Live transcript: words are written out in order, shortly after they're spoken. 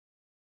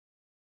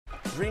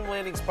Dream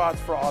landing spots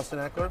for Austin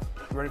Eckler.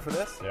 You ready for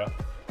this? Yeah.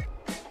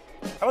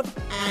 How about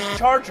the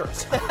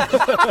Chargers?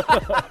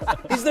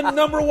 He's the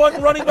number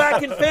one running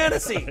back in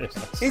fantasy.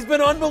 He's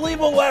been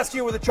unbelievable last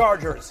year with the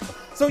Chargers.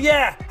 So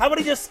yeah, how about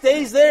he just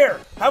stays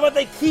there? How about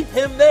they keep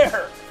him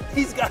there?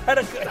 He's got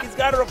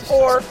a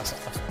rapport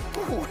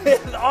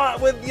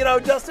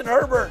with Justin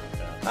Herbert.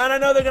 And I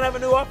know they're going to have a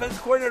new offense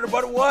coordinator,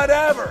 but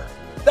whatever.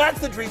 That's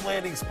the dream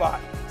landing spot.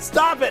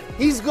 Stop it.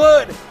 He's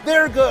good.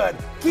 They're good.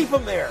 Keep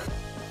him there.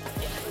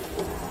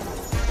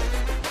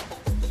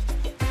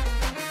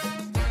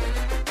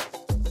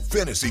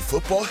 Fantasy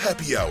Football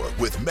Happy Hour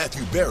with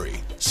Matthew Berry,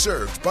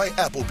 served by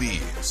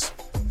Applebee's.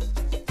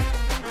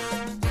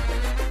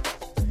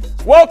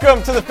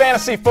 Welcome to the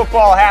Fantasy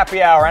Football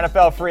Happy Hour.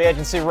 NFL free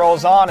agency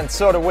rolls on, and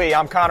so do we.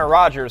 I'm Connor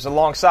Rogers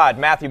alongside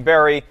Matthew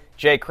Berry,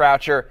 Jay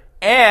Croucher,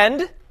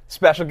 and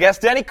special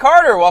guest Denny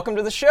Carter. Welcome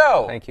to the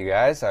show. Thank you,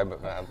 guys. I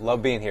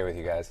love being here with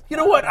you guys. You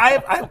know what?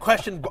 I have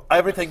questioned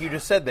everything you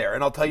just said there,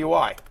 and I'll tell you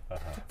why.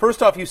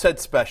 First off, you said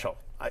special.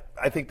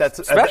 I think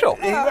that's special.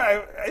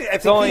 I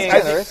think only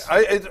generous.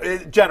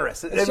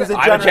 Generous. It was a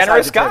generous I'm a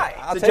generous adjective.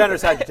 guy. It's a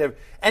generous adjective.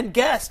 And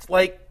guest,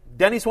 like,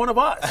 Denny's one of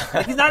us.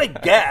 Like, he's not a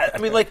guest. I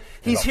mean, like,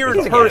 he's here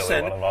in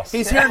person.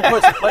 He's here in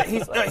person. Like,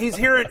 he's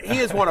here. He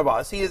is one of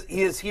us. He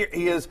is here.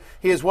 He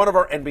is one of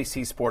our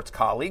NBC Sports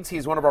colleagues.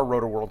 He's one of our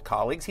Roto World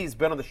colleagues. He's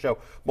been on the show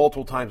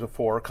multiple times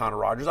before. Connor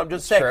Rogers. I'm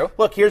just saying. True.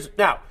 Look,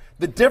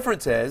 the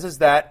difference is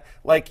that,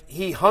 like,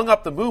 he hung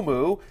up the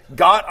moo-moo,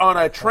 got on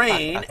a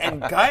train,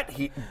 and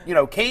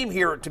came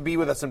here to be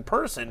with us in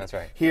person. That's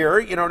right. Here,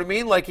 you know what I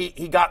mean? Like,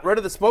 he got rid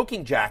of the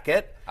smoking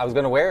jacket. I was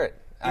going to wear it.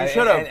 You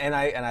should have. And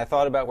I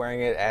thought about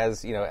wearing it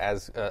as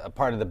a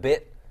part of the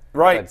bit.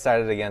 Right. I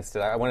decided against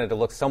it. I wanted to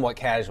look somewhat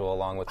casual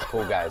along with the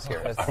cool guys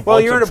here. Well,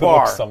 you're in a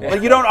bar.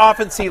 Like, you don't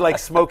often see, like,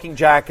 smoking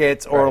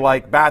jackets or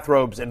like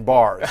bathrobes in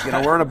bars.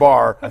 We're in a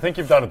bar. I think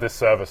you've done a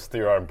disservice to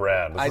your own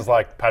brand. This is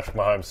like Patrick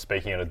Mahomes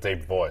speaking in a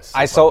deep voice.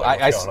 I sold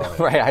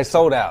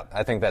out.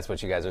 I think that's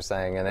what you guys are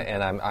saying,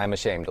 and I'm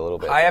ashamed a little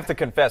bit. I have to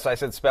confess, I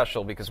said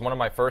special because one of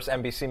my first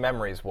NBC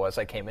memories was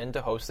I came in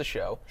to host the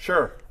show.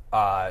 Sure.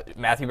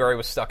 Matthew Berry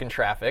was stuck in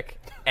traffic,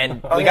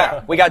 and we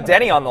got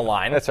Denny on the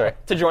line. That's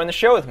right. To join the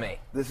show with me.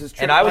 This is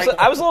true. And I was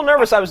a little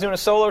nervous. I was doing a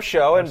solo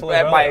show, and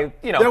at my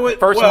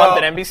first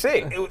month at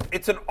NBC.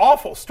 It's an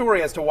awful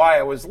story as to why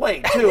I was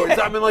late too.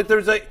 I mean, like,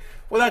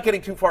 without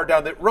getting too far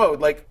down that road,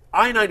 like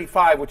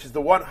I-95, which is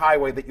the one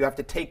highway that you have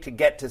to take to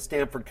get to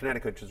Stamford,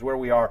 Connecticut, which is where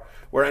we are,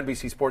 where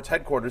NBC Sports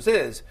headquarters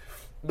is.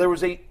 There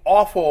was a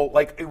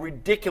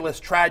ridiculous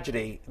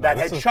tragedy that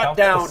had shut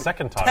down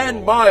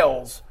 10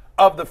 miles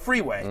of the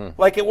freeway.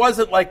 Like, it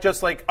wasn't like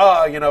just like,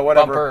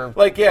 whatever.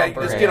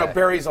 Bumper,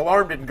 Barry's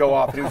alarm didn't go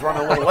off and he was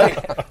running a little late.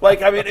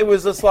 Like, I mean, it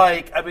was just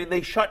like,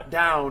 they shut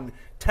down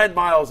 10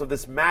 miles of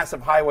this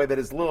massive highway that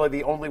is literally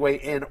the only way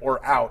in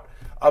or out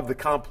of the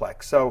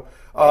complex. So,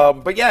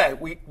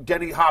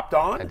 Denny hopped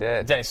on. I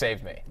did. Denny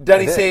saved me.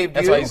 Denny saved you.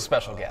 That's why he's a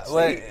special guest.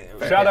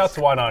 Shout out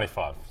to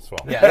Y95 as well.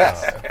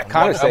 Yes.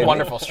 Connor saved a me.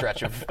 wonderful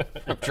stretch of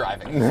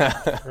driving.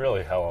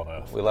 Really hell on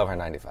earth. We love our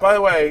 95. By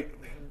the way,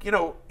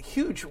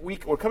 huge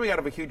week. We're coming out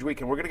of a huge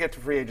week, and we're going to get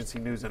to free agency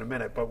news in a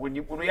minute. But when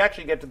we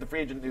actually get to the free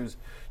agent news,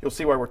 you'll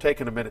see why we're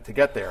taking a minute to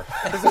get there.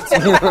 It's a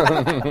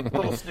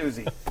little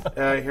snoozy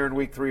here in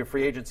week 3 of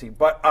free agency.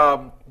 But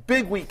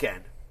big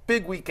weekend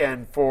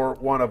for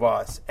one of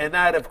us, and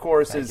that, of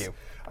course, is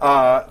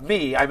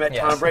me. I met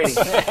Tom Brady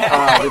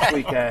this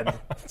weekend.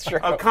 That's true.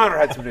 Connor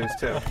had some news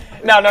too.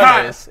 No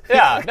news.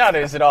 Yeah, no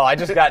news at all. I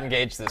just got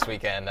engaged this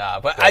weekend.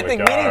 But I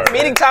think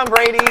meeting Tom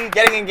Brady,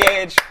 getting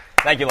engaged.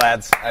 Thank you,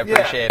 lads. I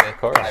appreciate it. Of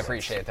course. I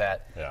appreciate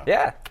that.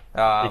 Yeah.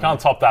 You can't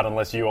top that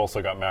unless you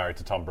also got married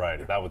to Tom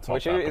Brady. That would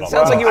top that. It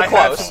sounds like you were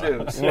close.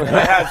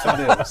 I have some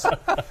news.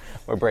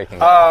 We're breaking.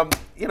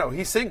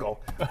 He's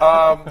single.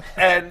 There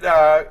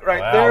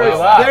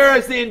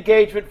is the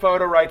engagement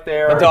photo right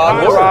there. The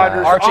dog,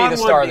 Rogers, Archie, the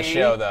star of the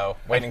show, though,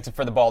 waiting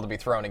for the ball to be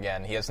thrown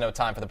again. He has no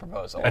time for the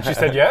proposal. And she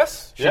said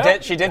yes?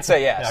 She did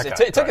say yes. Yeah,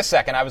 okay, it took a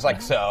second. I was like,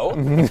 so?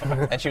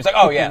 And she was like,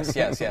 oh, yes.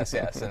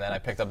 And then I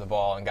picked up the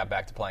ball and got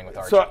back to playing with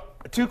Archie. So,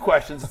 2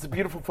 questions. It's a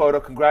beautiful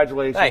photo.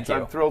 Congratulations. Thank you.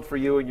 I'm thrilled for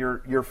you and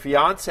your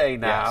fiance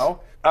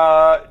now.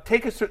 Yes.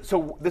 Take us through.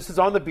 So this is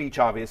on the beach,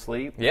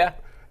 obviously. Yeah.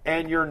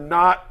 And you're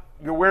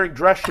wearing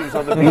dress shoes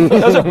on the beach.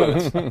 Those are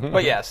boots.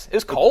 But yes, it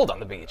was cold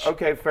on the beach.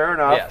 Okay, fair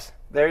enough. Yes.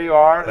 There you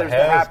are. There's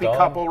the happy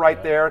couple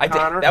right there,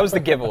 Connor. That was the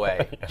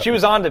giveaway. She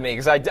was on to me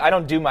because I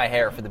don't do my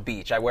hair for the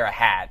beach. I wear a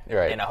hat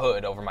and a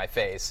hood over my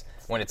face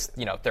when it's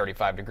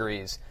 35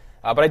 degrees.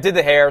 But I did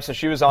the hair, so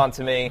she was on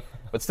to me.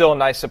 But still a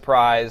nice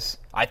surprise,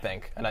 I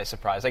think. A nice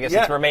surprise. I guess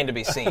it's remained to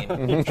be seen,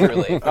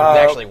 truly. It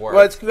actually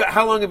worked.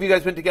 How long have you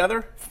guys been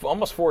together?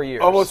 Almost 4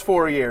 years. Almost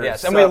 4 years.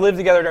 Yes, and we lived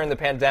together during the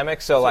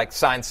pandemic, so like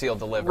signed, sealed,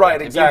 delivered.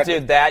 Right, exactly. If you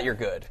did that, you're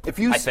good.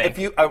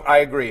 I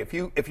agree. If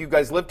you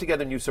guys live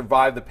together and you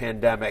survive the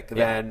pandemic,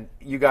 then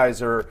you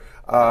guys are,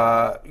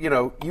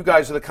 you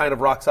guys are the kind of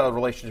rock solid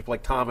relationship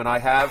like Tom and I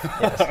have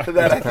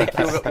that I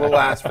think will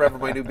last forever.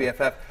 My new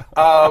BFF.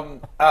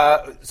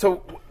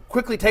 So.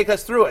 quickly take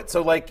us through it.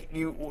 So,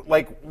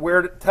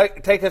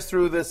 take us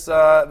through this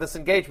this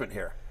engagement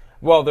here.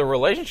 Well, the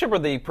relationship or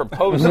the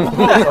proposal?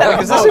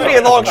 Because this would be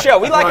a long show.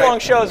 We like long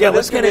shows, but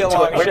this could be a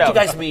long show. Where did you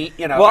guys meet?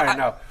 Well, I don't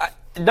know.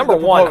 Number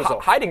one,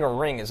 hiding a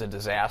ring is a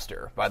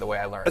disaster, by the way,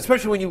 I learned.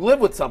 Especially when you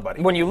live with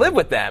somebody. When you live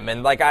with them.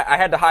 And, I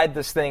had to hide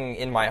this thing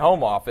in my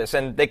home office.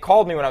 And they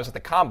called me when I was at the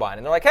Combine.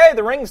 And they're like, hey,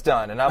 the ring's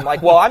done. And I'm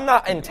like, well, I'm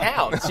not in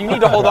town, so you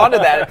need to hold on to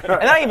that.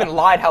 And I even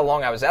lied how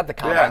long I was at the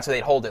Combine so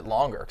they'd hold it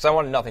longer. Because I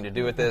wanted nothing to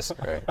do with this.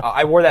 Right.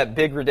 I wore that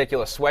big,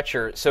 ridiculous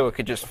sweatshirt so it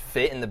could just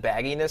fit in the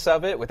bagginess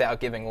of it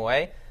without giving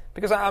away.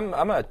 Because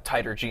I'm a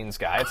tighter jeans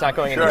guy. It's not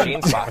going in the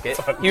jeans pocket.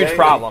 Huge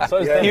problem.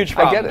 Huge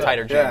problem.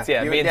 Tighter jeans.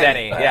 Yeah, me and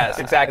Denny. Yes,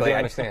 exactly.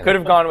 I could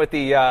have gone with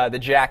the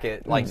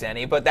jacket like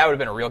Denny, but that would have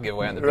been a real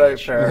giveaway on the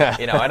beach. Fair.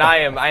 And I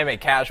am a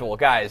casual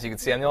guy, as you can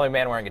see. I'm the only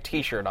man wearing a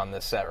T-shirt on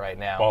this set right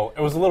now. Well, it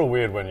was a little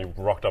weird when you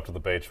rocked up to the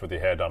beach with your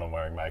hair done and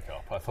wearing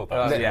makeup. I thought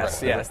that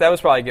was yes. That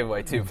was probably a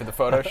giveaway too for the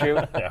photo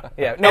shoot.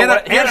 Yeah. No,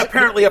 and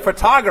apparently a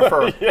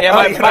photographer.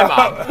 My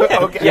mom.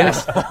 Okay.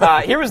 Yes.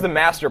 Here was the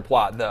master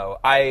plot, though.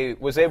 I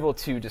was able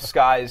to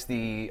disguise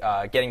the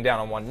getting down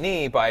on one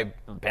knee by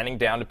bending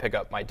down to pick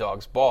up my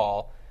dog's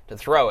ball to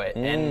throw it.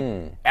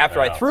 And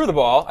after I threw the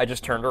ball, I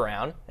just turned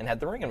around and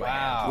had the ring in my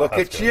hand. Look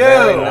at you.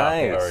 Very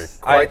nice.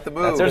 Quite the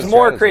move. There's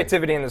more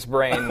creativity in this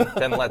brain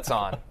than lets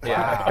on.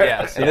 Yeah.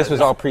 Yes. And this was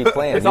all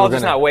pre-planned. It's all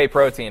just not whey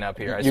protein up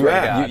here. I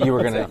swear to God. You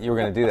were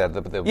gonna do that.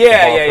 The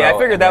I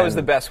figured that was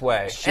the best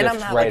way. And I'm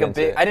not right like a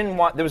big. I didn't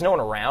want. There was no one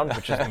around,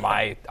 which is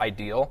my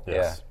ideal.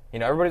 Yes.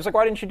 Everybody's like,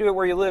 why didn't you do it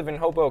where you live in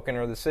Hoboken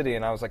or the city?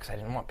 And I was like, 'cause I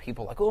didn't want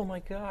people like, oh my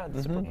God,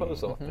 this is a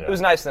proposal. It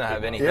was nice to not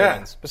have any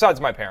humans,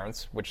 besides my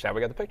parents, which is how we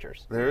got the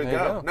pictures. There you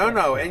go.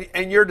 No.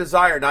 And your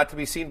desire not to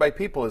be seen by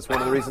people is one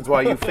of the reasons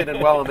why you fit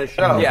in well in this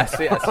show. Yes.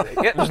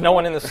 Yeah, there's no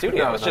one in the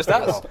studio. It's just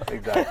us.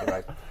 Exactly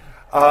right.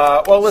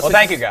 Well, listen. Well,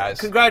 thank you guys.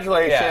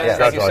 Congratulations. Yeah,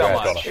 thank you so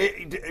much.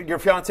 Your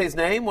fiance's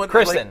name?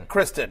 Kristen.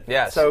 Kristen.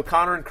 Yes. So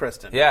Connor and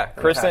Kristen. Yeah.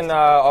 Kristen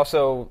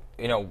also,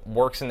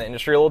 works in the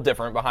industry a little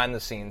different behind the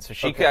scenes, so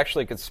she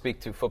could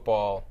speak to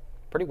football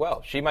pretty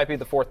well. She might be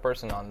the fourth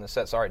person on the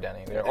set. Sorry,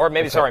 Denny. Or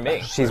maybe,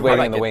 me. She's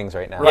waiting in the wings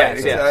right now. Right,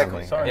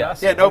 exactly. Sorry.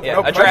 Yes. Yeah, no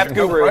a draft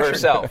guru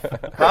herself.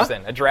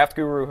 Kristen. A draft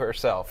guru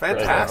herself.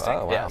 Fantastic.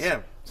 Oh, wow. Yeah.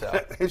 So.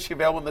 Is she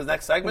available in the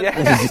next segment?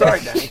 Yeah.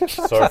 Sorry, Danny.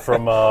 So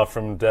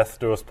from death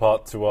do us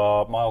part to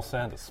Miles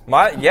Sanders.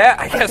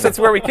 I guess that's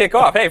where we kick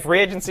off. Hey,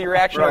 free agency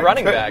reaction to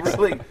running backs.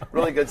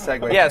 Really good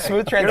segue. Yeah,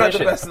 smooth transition. You're not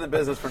the best in the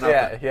business for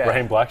nothing. Yeah.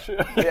 Raheem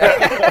Blackshear?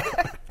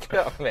 Yeah.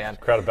 Oh, man.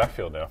 Crowded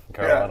backfield now in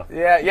Carolina.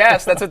 Yeah,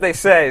 yes, that's what they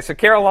say. So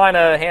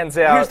Carolina hands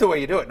out. Here's the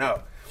way you do it.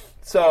 No.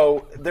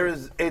 So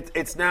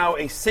it's now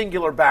a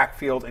singular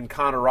backfield in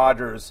Connor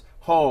Rogers'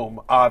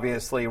 home,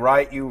 obviously,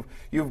 right? You've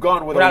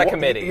gone with not a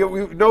committee.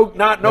 No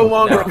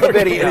longer a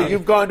committee. No.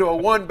 You've gone to a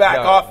one-back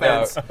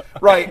offense,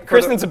 right?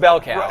 Kristen's a bell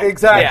cow.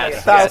 Exactly.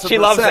 Yes. She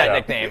loves that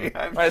nickname.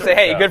 I say,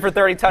 hey, you good for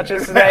 30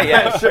 touches today?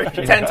 Yeah. Sure.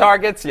 10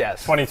 targets?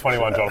 Yes.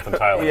 2021 Jonathan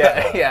Taylor.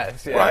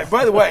 Yes. Right.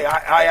 By the way,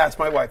 I ask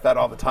my wife that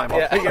all the time.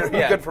 You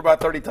good for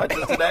about 30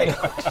 touches today?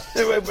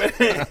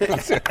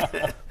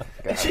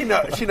 She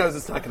knows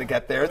it's not going to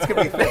get there. It's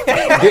going to be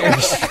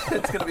 15.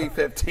 It's going to be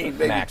 15,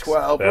 maybe Max.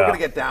 12. We're going to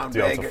get down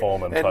big.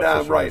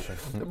 Right.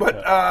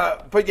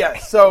 But yeah.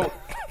 So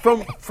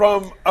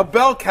from a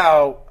bell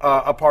cow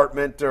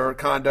apartment or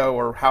condo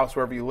or house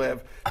wherever you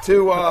live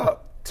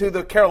to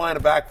the Carolina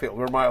backfield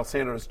where Miles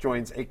Sanders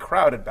joins a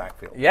crowded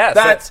backfield.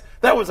 Yes,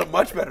 that was a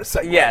much better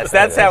segment. Yes,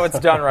 that's how it's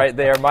done right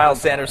there. Miles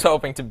Sanders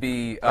hoping to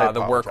be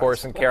the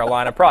workhorse in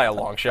Carolina, probably a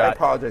long shot. I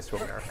apologize to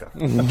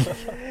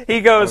America.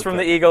 He goes from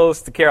the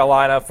Eagles to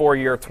Carolina,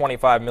 4-year,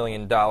 $25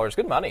 million.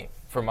 Good money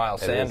for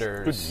Miles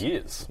Sanders. Good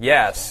years.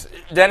 Yes.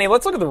 Denny,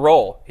 let's look at the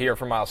role here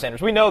for Miles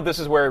Sanders. We know this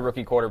is where a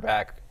rookie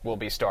quarterback will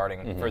be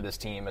starting for this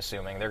team,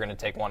 assuming they're going to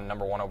take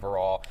number one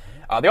overall.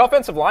 The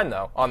offensive line,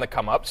 though, on the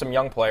come-up, some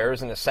young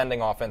players, an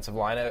ascending offensive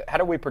line. How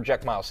do we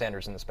project Miles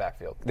Sanders in this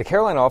backfield? The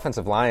Carolina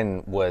offensive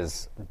line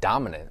was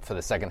dominant for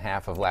the second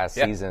half of last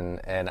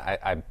season, and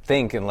I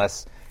think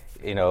unless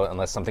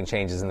something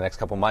changes in the next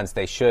couple months,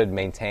 they should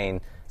maintain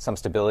some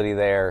stability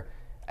there.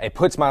 It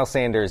puts Miles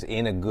Sanders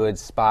in a good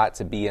spot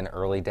to be an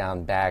early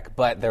down back,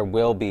 but there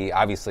will be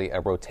obviously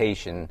a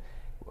rotation,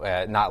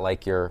 not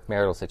like your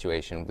marital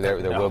situation. There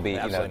will be,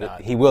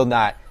 he will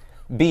not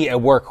be a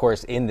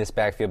workhorse in this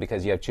backfield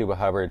because you have Chuba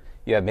Hubbard,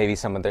 you have maybe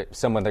someone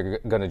they're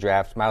going to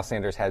draft. Miles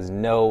Sanders has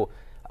no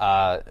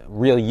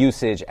real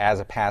usage as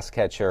a pass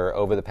catcher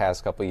over the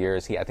past couple of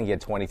years. I think he had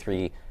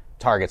 23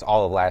 targets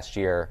all of last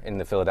year in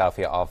the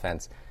Philadelphia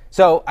offense.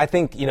 So I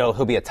think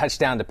he'll be a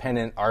touchdown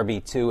dependent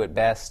RB2 at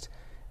best.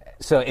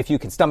 So if you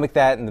can stomach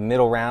that in the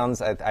middle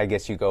rounds, I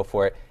guess you go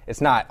for it.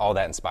 It's not all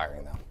that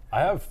inspiring, though.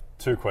 I have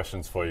two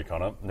questions for you,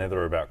 Connor.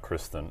 Neither are about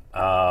Kristen.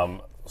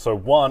 So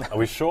one, are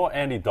we sure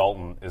Andy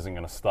Dalton isn't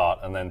going to start?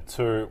 And then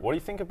two, what do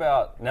you think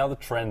about now the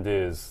trend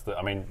is that,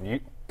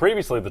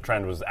 previously the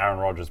trend was Aaron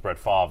Rodgers, Brett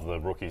Favre, the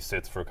rookie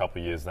sits for a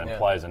couple of years, then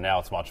plays, and now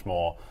it's much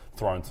more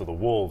thrown to the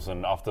wolves.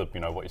 And after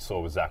what you saw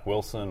with Zach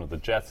Wilson, with the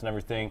Jets and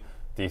everything,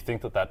 Do you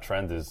think that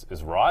trend is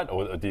right,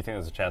 or do you think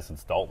there's a chance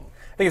it's Dalton?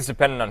 I think it's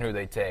dependent on who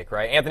they take,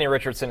 right? Anthony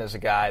Richardson is a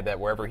guy that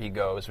wherever he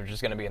goes, which is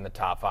going to be in the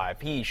top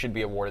 5, he should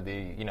be awarded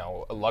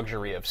the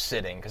luxury of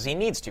sitting because he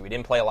needs to. He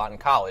didn't play a lot in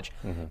college.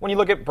 Mm-hmm. When you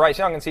look at Bryce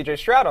Young and C.J.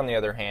 Stroud, on the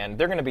other hand,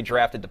 they're going to be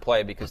drafted to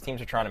play because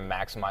teams are trying to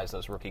maximize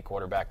those rookie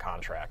quarterback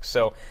contracts.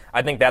 So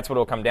I think that's what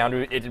it'll come down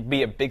to. It'd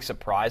be a big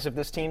surprise if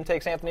this team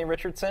takes Anthony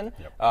Richardson.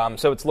 Yep.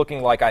 So it's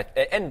looking like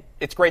and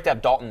it's great to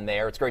have Dalton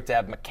there. It's great to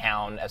have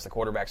McCown as the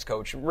quarterback's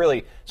coach.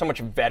 Really, so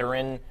much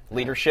veteran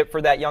leadership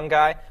for that young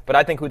guy, but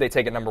I think who they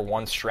take at number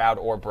 1, Stroud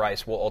or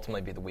Bryce, will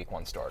ultimately be the week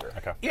 1 starter.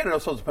 Okay. Yeah, and it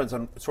also depends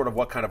on sort of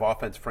what kind of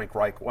offense Frank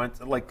Reich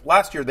went. Like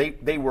last year,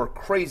 they were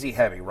crazy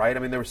heavy, right? I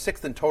mean, they were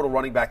 6th in total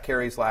running back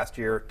carries last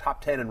year,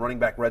 top 10 in running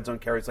back red zone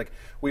carries. Like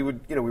we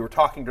were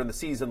talking during the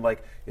season,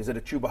 like, is it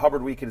a Chuba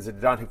Hubbard week and is it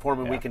a Dante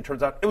Foreman week? And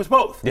turns out it was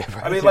both. Yeah,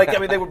 right. I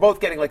mean, they were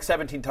both getting like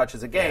 17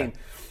 touches a game.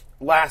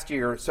 Last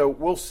year. So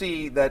we'll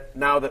see that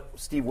now that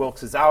Steve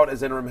Wilkes is out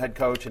as interim head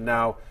coach and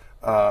now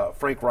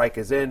Frank Reich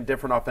is in,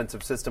 different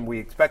offensive system. We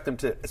expect them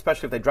to,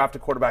 especially if they draft a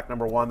quarterback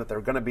number 1, that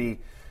they're going to be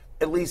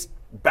at least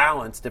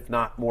balanced, if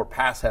not more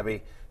pass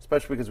heavy,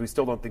 especially because we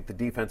still don't think the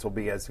defense will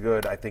be as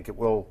good. I think it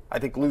will. I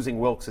think losing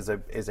Wilkes is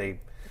a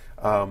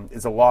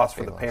loss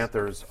for the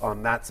Panthers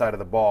on that side of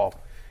the ball.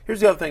 Here's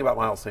the other thing about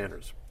Miles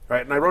Sanders,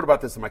 right? And I wrote about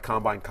this in my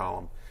Combine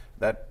column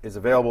that is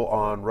available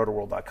on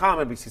rotoworld.com,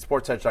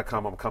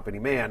 NBCSportsEdge.com. I'm a company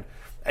man.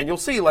 And you'll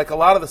see, like, a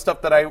lot of the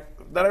stuff that I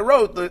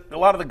wrote, a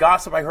lot of the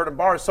gossip I heard in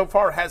bars so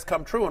far has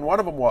come true. And one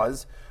of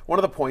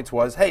the points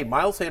was, hey,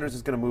 Miles Sanders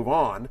is going to move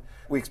on.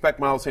 We expect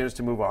Miles Sanders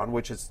to move on,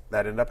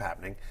 that ended up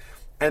happening.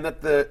 And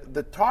that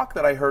the talk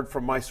that I heard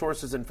from my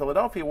sources in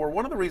Philadelphia were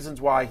one of the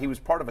reasons why he was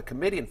part of a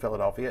committee in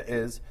Philadelphia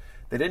is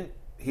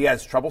he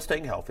has trouble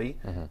staying healthy.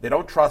 Mm-hmm. They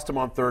don't trust him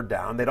on third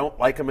down. They don't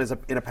like him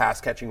in a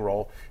pass-catching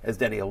role, as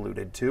Denny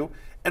alluded to.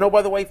 And, oh,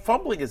 by the way,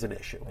 fumbling is an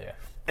issue. Yeah.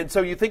 And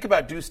so you think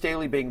about Deuce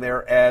Staley being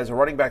there as a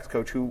running backs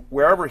coach who,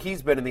 wherever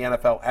he's been in the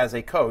NFL as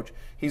a coach,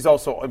 he's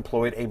also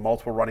employed a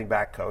multiple running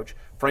back coach.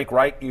 Frank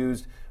Reich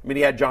he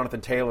had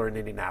Jonathan Taylor in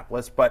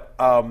Indianapolis, but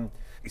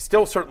he's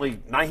still certainly,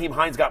 Nyheim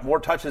Hines got more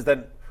touches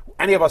than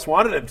any of us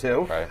wanted him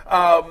to.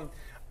 Right.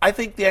 I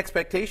think the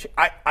expectation,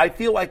 I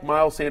feel like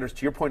Miles Sanders,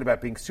 to your point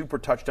about being super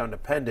touchdown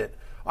dependent,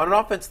 on an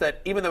offense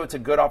that, even though it's a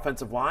good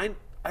offensive line,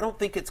 I don't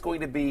think it's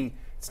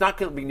not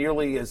going to be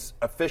nearly as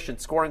efficient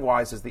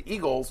scoring-wise as the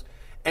Eagles.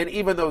 And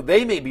even though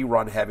they may be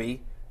run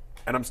heavy,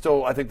 and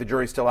I think the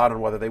jury's still out on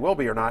whether they will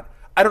be or not,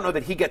 I don't know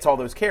that he gets all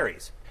those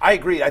carries. I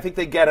agree. I think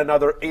they get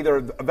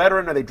either a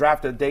veteran or they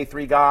draft a day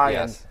 3 guy.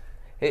 Yes.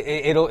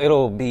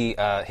 It'll be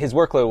his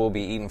workload will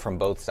be eaten from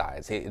both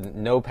sides.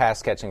 No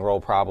pass catching role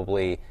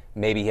probably.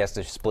 Maybe he has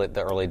to split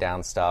the early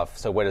down stuff.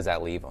 So where does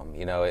that leave him?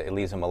 It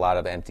leaves him a lot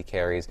of empty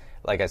carries.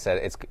 Like I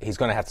said, he's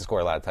going to have to score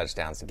a lot of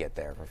touchdowns to get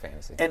there for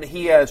fantasy. And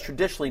he has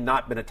traditionally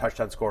not been a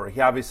touchdown scorer. He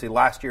obviously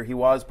last year he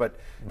was, but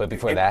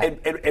before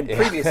that, in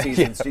previous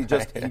seasons he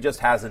just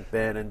hasn't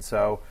been. And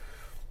so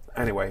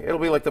anyway, it'll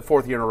be like the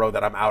 4th year in a row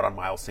that I'm out on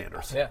Miles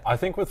Sanders. Yeah. I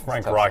think with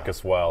Frank Reich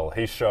as well,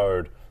 he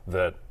showed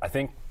that I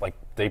think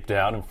deep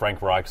down in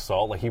Frank Reich's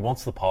soul, he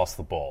wants to pass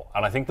the ball.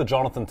 And I think the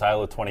Jonathan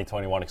Taylor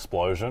 2021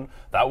 explosion,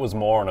 that was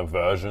more an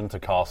aversion to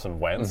Carson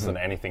Wentz than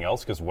anything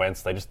else, because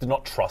Wentz, they just did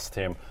not trust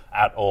him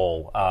at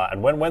all.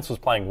 And when Wentz was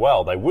playing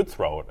well, they would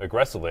throw it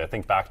aggressively. I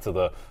think back to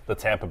the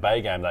Tampa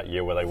Bay game that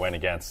year where they went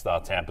against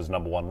Tampa's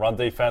number 1 run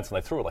defense, and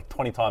they threw it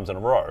 20 times in a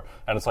row.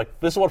 And it's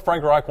this is what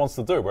Frank Reich wants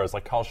to do, whereas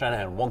Kyle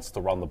Shanahan wants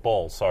to run the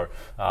ball. So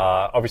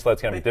obviously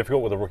it's going to be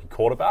difficult with a rookie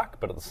quarterback,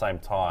 but at the same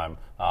time,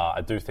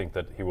 I do think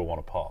that he will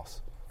want to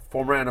pass.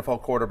 Former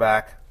NFL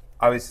quarterback,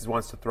 obviously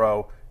wants to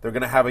throw. They're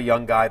going to have a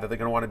young guy that they're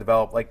going to want to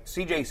develop. Like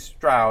C.J.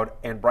 Stroud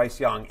and Bryce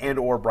Young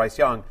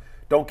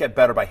don't get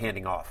better by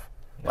handing off.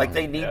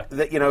 They need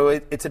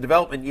that. It's a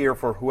development year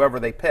for whoever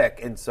they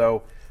pick, and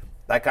so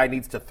that guy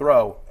needs to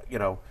throw.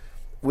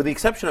 With the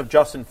exception of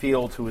Justin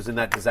Fields, who was in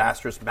that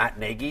disastrous Matt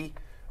Nagy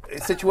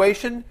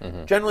situation,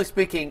 generally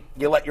speaking,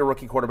 you let your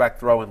rookie quarterback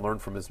throw and learn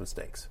from his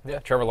mistakes. Yeah,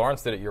 Trevor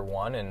Lawrence did it year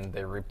 1, and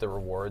they reaped the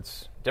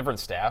rewards. Different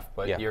staff,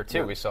 but year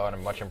 2, we saw a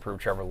much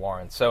improved Trevor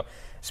Lawrence. So,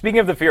 speaking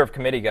of the fear of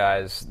committee,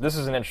 guys, this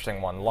is an interesting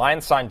one.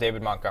 Lions signed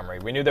David Montgomery.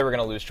 We knew they were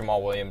going to lose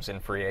Jamal Williams in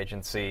free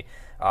agency.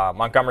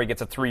 Montgomery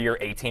gets a 3-year,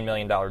 $18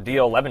 million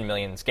deal. $11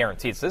 million is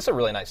guaranteed. So this is a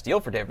really nice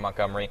deal for David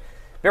Montgomery.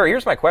 Barry,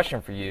 here's my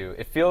question for you.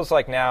 It feels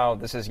like now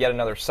this is yet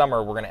another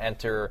summer we're going to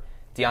enter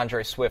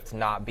DeAndre Swift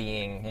not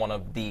being one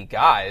of the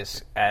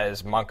guys,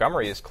 as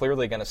Montgomery is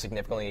clearly going to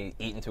significantly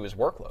eat into his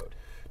workload.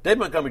 Dave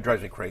Montgomery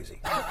drives me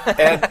crazy.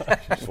 And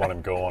just want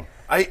him gone.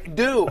 I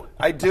do,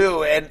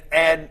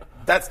 and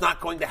that's not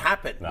going to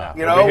happen. No.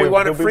 We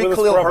wanted free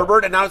Khalil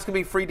Herbert, and now it's going to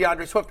be free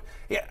DeAndre Swift.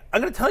 Yeah,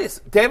 I'm going to tell you,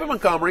 David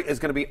Montgomery is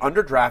going to be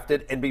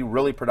underdrafted and be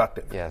really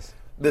productive. Yes.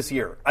 This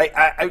year.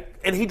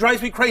 And he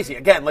drives me crazy.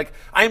 Again,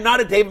 I am not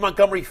a David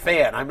Montgomery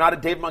fan. I'm not a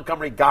David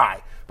Montgomery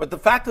guy. But the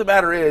fact of the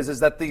matter is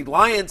that the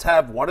Lions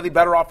have one of the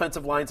better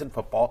offensive lines in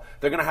football.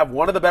 They're going to have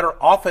one of the better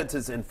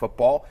offenses in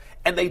football.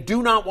 And they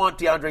do not want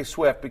DeAndre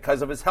Swift,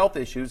 because of his health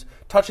issues,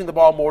 touching the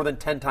ball more than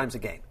 10 times a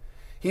game.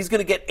 he's going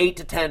to get 8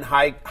 to 10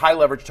 high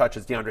leverage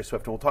touches, DeAndre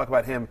Swift, and we'll talk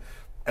about him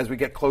as we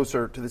get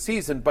closer to the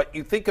season. But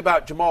you think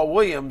about Jamal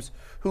Williams,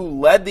 who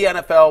led the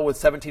NFL with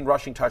 17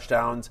 rushing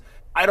touchdowns.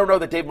 I don't know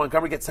that Dave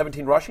Montgomery gets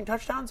 17 rushing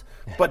touchdowns,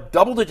 but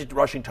double-digit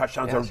rushing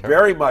touchdowns are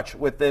very much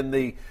within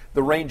the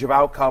range of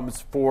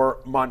outcomes for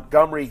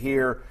Montgomery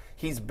here.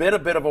 He's been a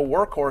bit of a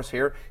workhorse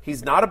here.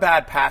 He's not a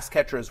bad pass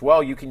catcher as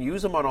well. You can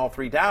use him on all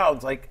 3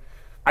 downs. Like,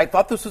 I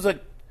thought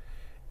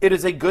it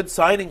is a good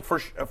signing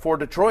for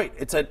Detroit.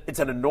 It's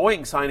an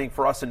annoying signing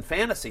for us in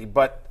fantasy,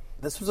 but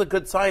this was a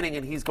good signing,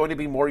 and he's going to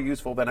be more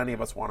useful than any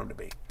of us want him to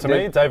be. To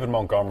me, David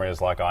Montgomery is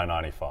like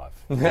I-95.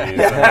 He's a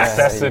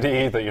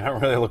necessity that you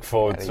don't really look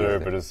forward to,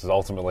 but it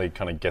ultimately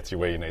kind of gets you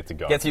where you need to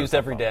go. Gets used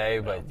every day,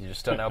 but you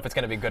just don't know if it's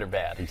going to be good or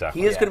bad.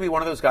 Exactly. He is going to be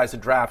one of those guys in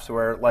drafts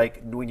where,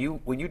 like, when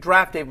you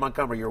draft Dave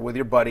Montgomery, you're with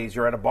your buddies,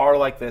 you're at a bar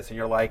like this, and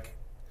you're like,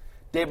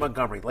 Dave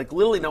Montgomery. Like,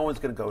 literally no one's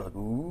going to go, like,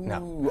 ooh,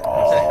 No.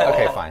 oh,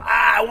 Okay, fine.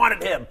 I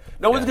wanted him.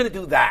 No one's going to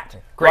do that.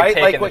 Great right?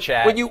 take Like, in the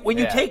chat. when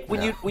you take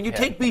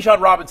Bijan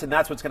Robinson,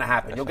 that's what's going to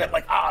happen. You'll get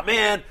like,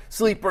 man,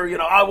 sleeper,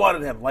 I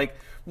wanted him. Like,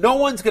 no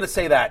one's going to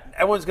say that.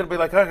 Everyone's going to be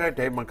like, okay,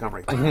 Dave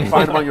Montgomery.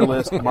 Find him on your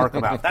list, mark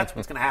him out. That's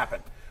what's going to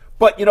happen.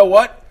 But you know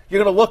what?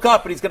 You're going to look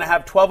up, and he's going to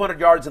have 1,200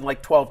 yards and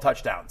like 12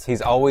 touchdowns.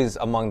 He's always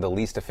among the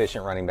least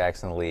efficient running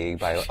backs in the league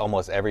by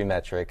almost every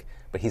metric,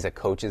 but he's a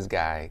coach's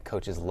guy.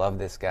 Coaches love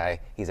this guy.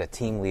 He's a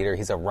team leader.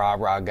 He's a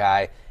rah-rah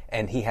guy,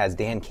 and he has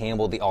Dan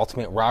Campbell, the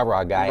ultimate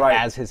rah-rah guy,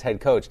 as his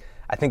head coach.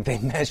 I think they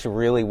mesh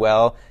really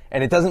well,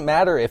 and it doesn't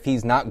matter if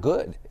he's not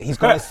good. He's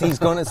going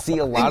to see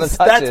a lot of touches.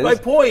 That's my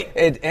point.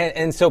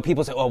 And so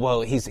people say, "Oh,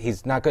 well,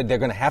 he's not good. They're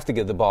going to have to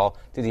give the ball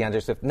to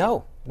DeAndre Swift."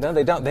 No,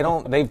 they don't. They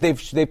don't.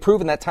 They've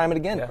proven that time and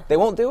again. Yeah. They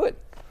won't do it.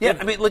 Yeah,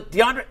 I mean, look,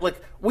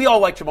 we all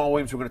like Jamal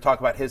Williams. We're going to talk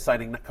about his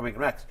signing coming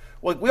next.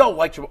 Like, we all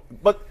like Jamal,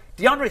 but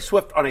DeAndre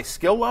Swift on a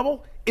skill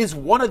level is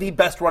one of the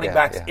best running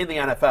backs in the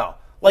NFL.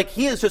 Like,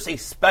 he is just a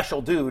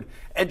special dude.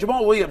 And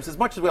Jamal Williams, as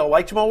much as we all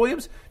like Jamal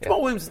Williams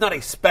is not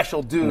a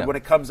special dude when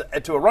it comes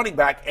to a running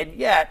back. And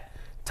yet,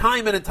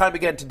 time in and time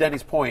again, to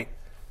Denny's point,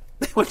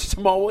 they went to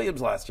Jamal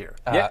Williams last year.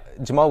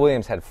 Jamal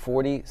Williams had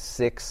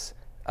 46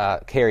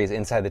 carries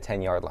inside the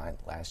 10-yard line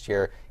last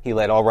year. He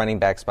led all running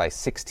backs by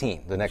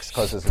 16. The next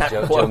closest is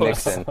Joe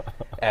Mixon,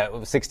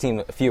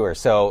 16 fewer.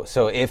 So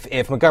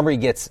if Montgomery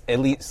gets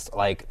at least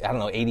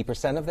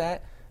 80% of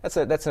that,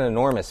 that's an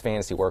enormous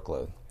fantasy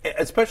workload.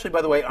 Especially,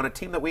 by the way, on a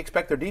team that we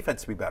expect their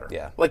defense to be better.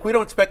 Yeah. Like, we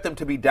don't expect them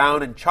to be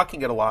down and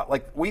chucking it a lot.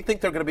 Like, we think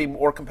they're going to be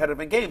more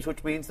competitive in games,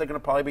 which means they're going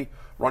to probably be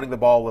running the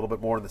ball a little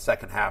bit more in the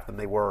second half than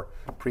they were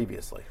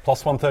previously.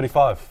 Plus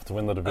 135 to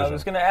win the division. I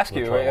was going to ask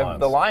you,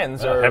 the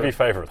Lions are heavy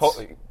favorites.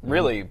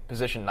 Really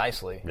positioned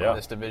nicely in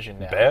this division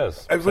now.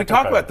 Bears. As we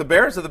talk about, the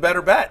Bears are the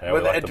better bet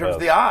in terms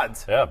of the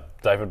odds. Yeah,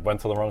 David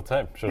went to the wrong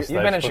team. You've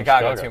been in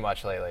Chicago too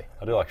much lately.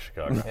 I do like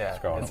Chicago. Yeah,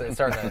 it's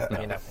starting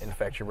to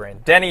infect your brain.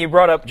 Denny, you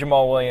brought up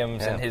Jamal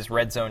Williams and his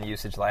red zone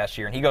usage last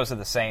year, and he goes to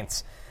the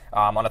Saints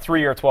on a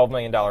 3-year, $12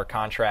 million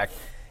contract.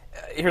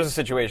 Here's the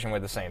situation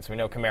with the Saints. We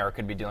know Kamara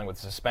could be dealing with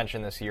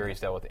suspension this year. He's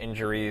dealt with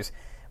injuries.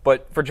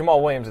 But for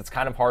Jamal Williams, it's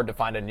kind of hard to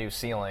find a new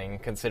ceiling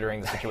considering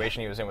the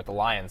situation he was in with the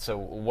Lions. So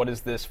what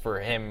is this for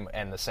him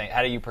and the Saints?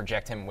 How do you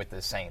project him with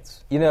the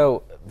Saints?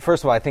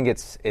 First of all, I think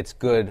it's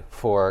good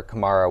for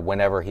Kamara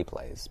whenever he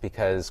plays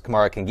because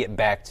Kamara can get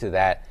back to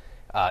that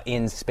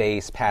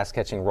in-space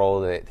pass-catching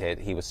role that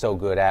he was so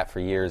good at for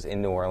years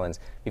in New Orleans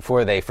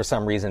before they, for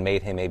some reason,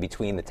 made him a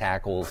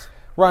between-the-tackles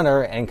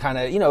runner and kind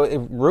of, it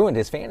ruined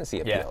his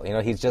fantasy appeal.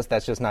 Yeah.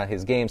 That's just not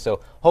his game.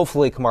 So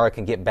hopefully Kamara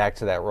can get back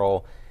to that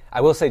role. I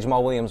will say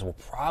Jamal Williams will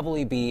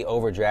probably be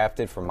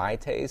overdrafted for my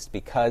taste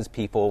because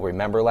people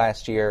remember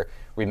last year,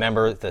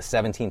 remember the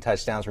 17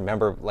 touchdowns,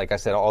 remember, like I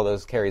said, all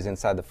those carries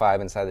inside the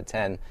 5, inside the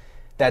 10.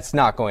 That's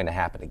not going to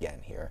happen again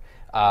here.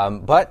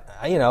 But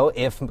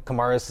if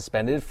Kamara is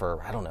suspended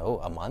for,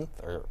 a month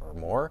or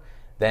more,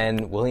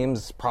 then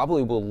Williams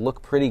probably will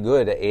look pretty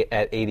good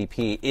at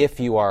ADP if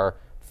you are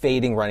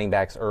fading running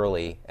backs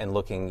early and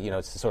looking,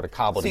 to sort of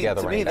cobble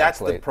together running backs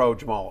late. To me, that's the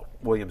pro-Jamal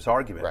Williams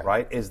argument,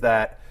 right? Is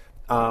that,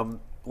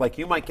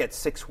 you might get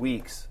 6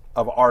 weeks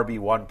of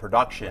RB1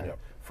 production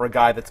for a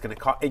guy that's going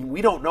to – and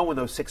we don't know when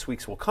those 6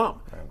 weeks will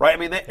come, right? I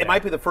mean, it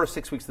might be the first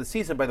 6 weeks of the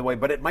season, by the way,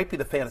 but it might be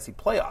the fantasy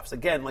playoffs.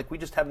 Again, we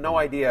just have no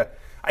idea.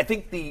 I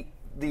think the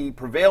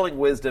prevailing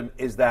wisdom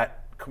is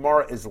that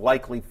Kamara is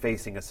likely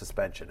facing a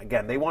suspension.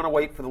 Again, they want to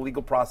wait for the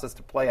legal process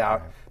to play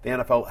out. The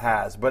NFL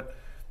has. But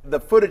the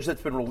footage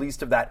that's been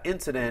released of that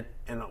incident,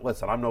 and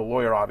listen, I'm no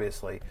lawyer,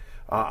 obviously.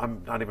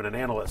 I'm not even an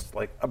analyst.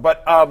 Who knows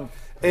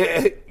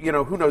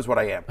what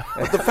I am?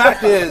 The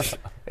fact is,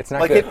 it's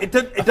not good.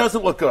 It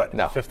doesn't look good.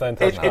 No, 15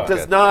 it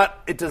does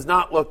not. It does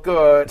not look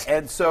good.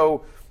 And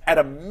so, at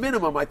a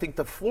minimum, I think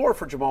the floor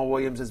for Jamal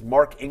Williams is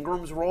Mark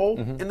Ingram's role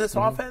in this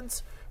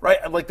offense,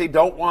 right? Like, they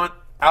don't want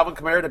Alvin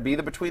Kamara to be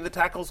the between the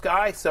tackles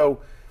guy.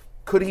 So,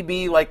 could he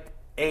be like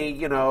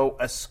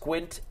a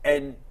squint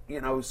and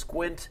you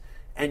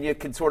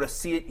can sort of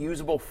see it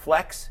usable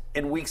flex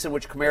in weeks in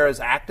which Kamara is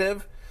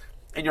active?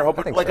 And you're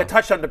hoping a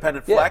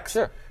touchdown-dependent flex.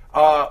 Sure.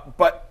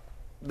 But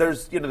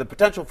there's the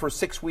potential for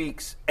 6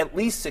 weeks, at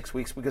least 6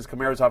 weeks, because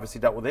Kamara's obviously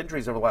dealt with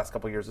injuries over the last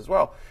couple of years as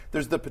well.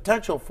 There's the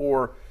potential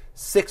for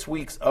 6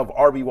 weeks of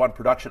RB1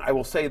 production. I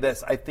will say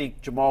this: I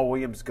think Jamal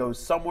Williams goes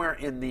somewhere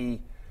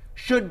he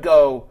should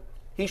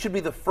be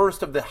the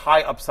first of the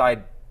high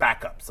upside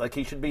backups. Like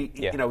he should be,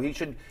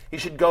 he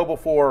should go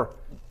before,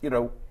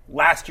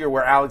 last year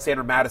where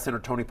Alexander Mattison or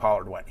Tony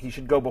Pollard went. He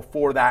should go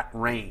before that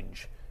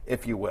range,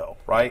 if you will,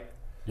 right?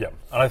 Yeah,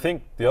 and I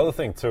think the other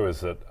thing too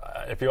is that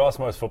if you ask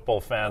most football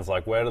fans,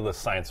 like, where do the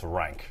Saints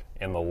rank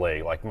in the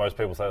league? Like, most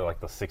people say like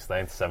the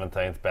 16th,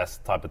 17th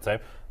best type of team.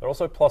 They're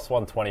also plus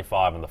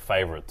 125 and the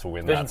favorite to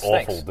win that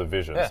awful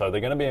division. Yeah. So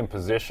they're going to be in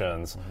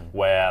positions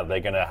where they're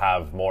going to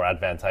have more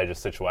advantageous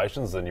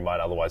situations than you might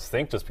otherwise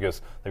think, just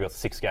because they've got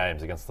 6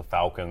 games against the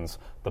Falcons,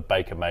 the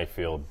Baker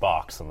Mayfield,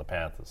 Bucs, and the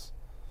Panthers.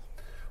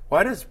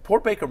 Why does poor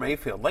Baker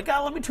Mayfield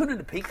let me tune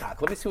into Peacock?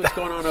 Let me see what's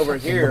going on over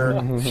here.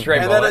 Stray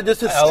and bullet. then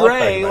just a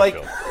stray.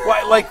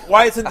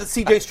 Why isn't the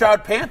C.J.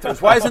 Stroud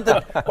Panthers? Why isn't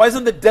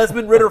the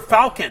Desmond Ridder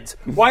Falcons?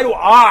 Why do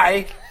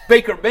I,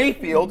 Baker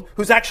Mayfield,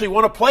 who's actually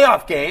won a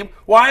playoff game,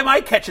 why am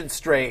I catching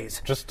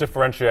strays? Just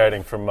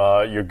differentiating from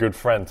your good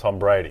friend Tom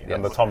Brady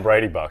and the Tom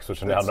Brady Bucks,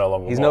 which are now no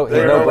longer. He's no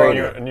Brady.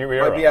 A new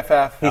era. My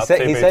BFF. He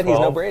said he's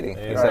no Brady.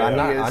 He said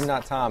I'm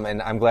not Tom,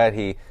 and I'm glad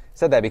he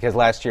said that, because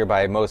last year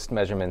by most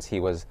measurements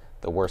he was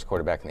the worst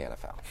quarterback in the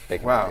NFL.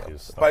 Baker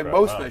Mayfield. By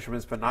most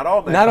measurements, but not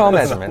all measurements. Not all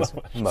measurements.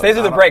 Stay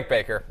through the break,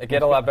 Baker. It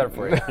get a lot better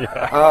for you.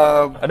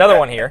 Another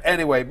one here.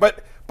 Anyway,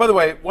 but by the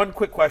way, one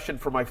quick question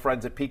for my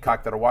friends at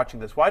Peacock that are watching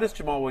this: why does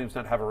Jamal Williams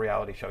not have a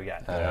reality show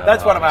yet?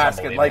 That's what I'm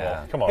asking.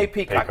 Come on, hey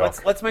Peacock,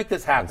 let's make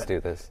this happen. Let's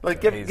do this.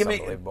 Give me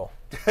unbelievable.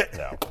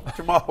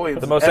 Jamal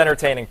Williams, The most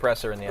entertaining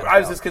presser in the NFL. I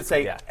was just going to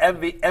say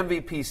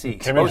MVP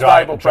seats, Him most and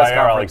valuable press Jair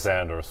conference.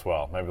 Alexander as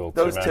well. Maybe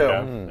Those two.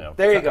 Yeah.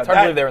 There you go. It's hard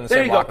to believe they're in the there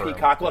same you go, locker room.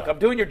 Peacock. Look, I'm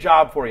doing your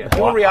job for you.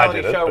 Do a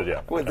reality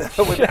show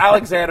with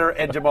Alexander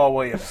and Jamal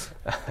Williams.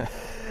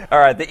 All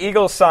right, the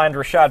Eagles signed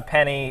Rashad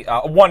Penny,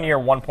 a 1-year,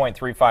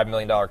 $1.35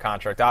 million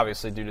contract,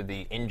 obviously due to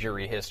the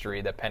injury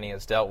history that Penny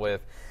has dealt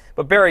with.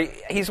 But, Barry,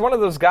 he's one of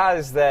those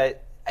guys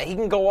that he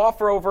can go off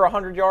for over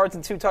 100 yards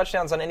and 2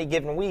 touchdowns on any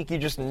given week. You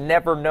just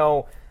never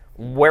know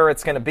where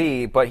it's going to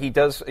be. But he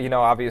does,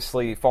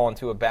 obviously fall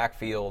into a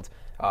backfield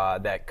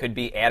that could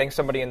be adding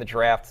somebody in the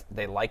draft.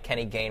 They like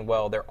Kenny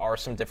Gainwell. There are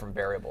some different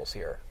variables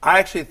here. I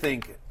actually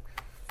think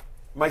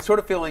my sort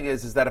of feeling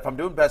is that if I'm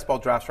doing best ball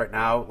drafts right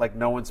now, like,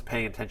 no one's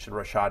paying attention to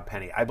Rashad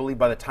Penny. I believe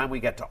by the time we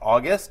get to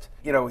August,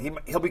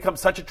 he'll become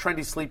such a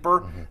trendy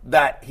sleeper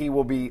that he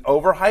will be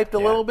overhyped a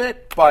little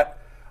bit. But,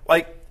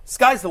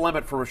 sky's the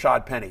limit for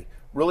Rashad Penny.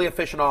 Really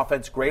efficient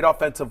offense, great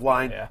offensive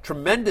line,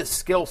 tremendous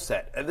skill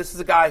set. And this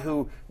is a guy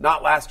who,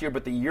 not last year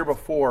but the year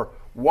before,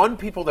 won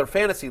people their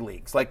fantasy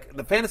leagues. Like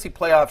the fantasy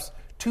playoffs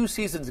 2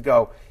 seasons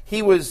ago,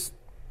 he was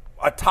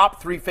a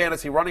top 3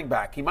 fantasy running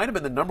back. He might have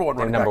been the number 1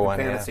 running back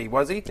in fantasy,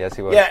 was he? Yes,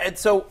 he was. Yeah, and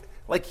so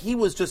he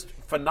was just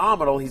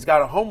phenomenal. He's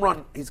got a home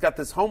run. He's got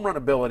this home run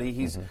ability.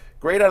 He's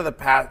great out of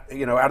the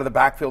out of the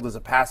backfield as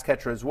a pass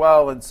catcher as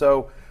well. And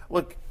so,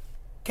 look,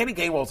 Kenny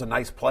Gainwell's a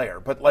nice player,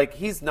 but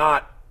he's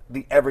not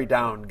the every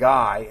down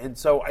guy. And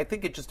so I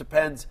think it just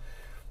depends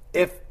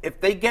if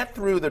they get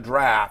through the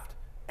draft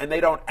and they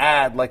don't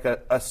add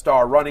a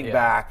star running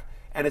back,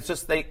 and it's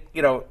just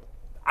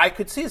I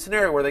could see a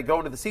scenario where they go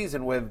into the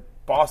season with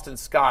Boston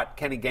Scott,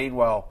 Kenny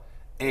Gainwell,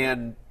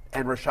 and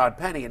Rashad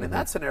Penny. And in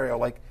that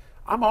scenario,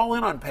 I'm all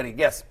in on Penny.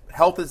 Yes,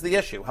 health is the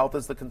issue. Health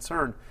is the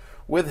concern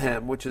with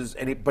him,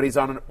 but he's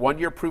on a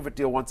 1-year prove-it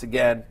deal once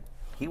again.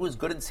 He was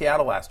good in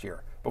Seattle last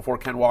year before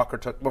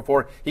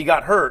he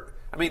got hurt.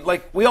 I mean,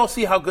 we all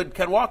see how good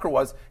Ken Walker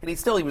was, and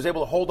he was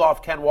able to hold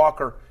off Ken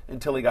Walker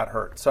until he got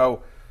hurt.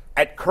 So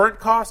at current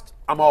cost,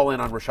 I'm all in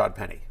on Rashad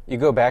Penny. You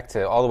go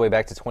all the way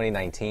back to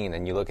 2019,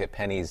 and you look at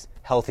Penny's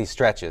healthy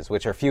stretches,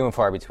 which are few and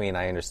far between,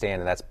 I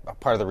understand, and that's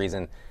part of the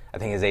reason I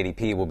think his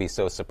ADP will be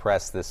so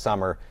suppressed this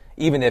summer.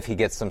 Even if he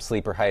gets some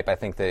sleeper hype, I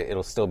think that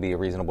it'll still be a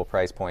reasonable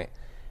price point.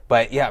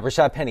 But, yeah,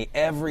 Rashad Penny,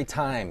 every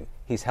time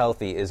he's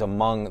healthy, is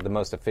among the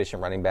most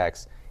efficient running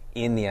backs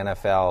in the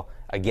NFL.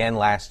 Again,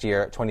 last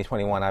year,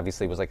 2021,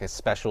 obviously, was a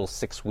special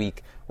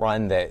 6-week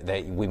run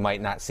that we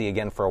might not see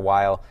again for a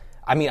while.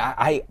 I mean,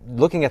 I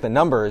looking at the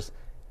numbers,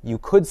 you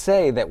could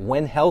say that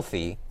when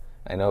healthy,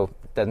 I know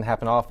it doesn't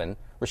happen often,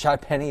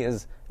 Rashad Penny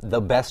is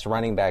the best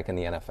running back in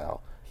the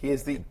NFL. He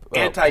is the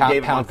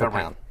anti-David pound for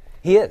Montgomery. pound.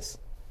 He is,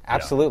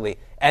 absolutely.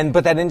 Yeah.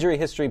 But that injury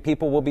history,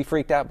 people will be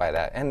freaked out by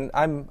that, and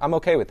I'm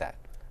okay with that.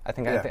 I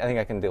think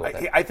I can deal with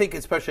that. I think,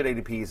 especially at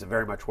ADP, he's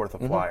very much worth a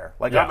flyer.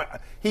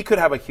 He could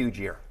have a huge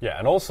year. Yeah,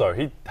 and also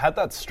he had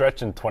that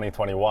stretch in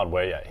 2021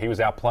 where he was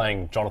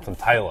outplaying Jonathan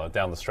Taylor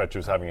down the stretch. He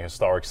was having a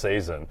historic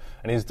season,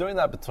 and he's doing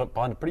that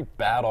behind a pretty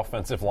bad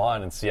offensive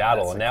line in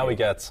Seattle. And now he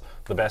gets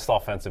the best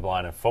offensive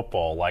line in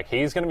football.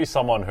 He's going to be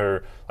someone who,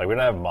 we don't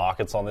have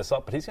markets on this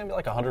up, but he's going to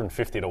be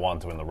 150 to 1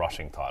 to win the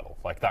rushing title.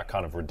 That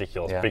kind of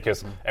ridiculous,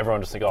 because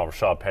everyone just thinks,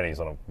 Rashad Penny's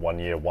on a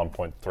 1-year,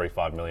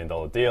 $1.35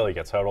 million deal. He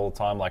gets hurt all the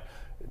time.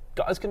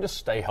 guys can just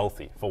stay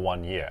healthy for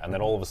 1 year, and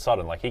then all of a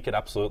sudden, like, he could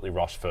absolutely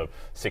rush for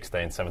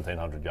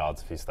 1,700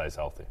 yards if he stays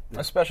healthy.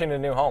 Especially in a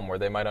new home where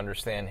they might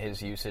understand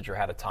his usage or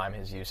how to time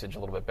his usage a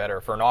little bit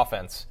better for an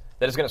offense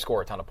that is going to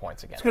score a ton of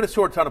points again. It's going to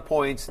score a ton of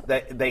points.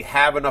 They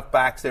have enough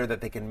backs there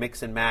that they can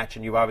mix and match,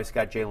 and you've obviously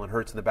got Jalen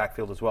Hurts in the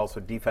backfield as well, so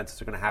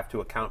defenses are going to have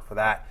to account for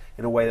that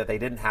in a way that they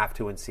didn't have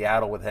to in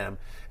Seattle with him.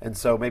 And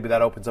so maybe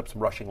that opens up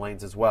some rushing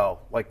lanes as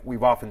well. Like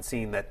we've often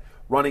seen that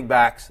running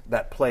backs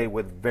that play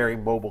with very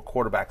mobile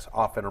quarterbacks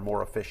often are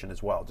more efficient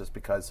as well, just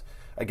because,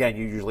 again,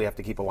 you usually have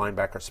to keep a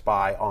linebacker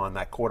spy on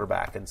that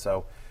quarterback, and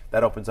so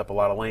that opens up a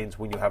lot of lanes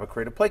when you have a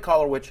creative play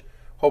caller, which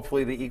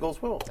hopefully the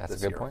Eagles will. That's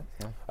this a good year. point.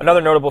 Yeah.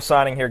 Another notable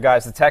signing here,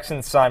 guys. The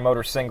Texans signed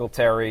Motor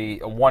Singletary,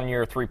 a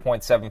 1-year,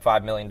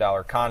 $3.75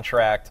 million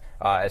contract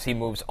as he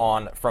moves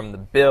on from the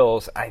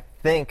Bills. I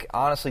think,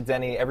 honestly,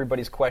 Denny,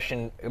 everybody's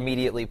question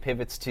immediately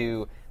pivots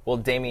to, will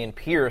Dameon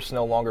Pierce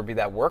no longer be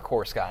that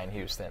workhorse guy in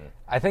Houston?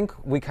 I think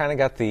we kind of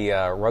got the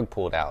rug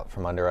pulled out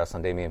from under us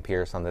on Dameon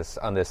Pierce on this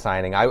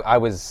signing. I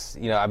was,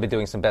 I've been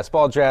doing some best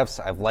ball drafts.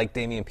 I've liked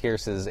Dameon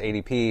Pierce's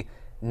ADP,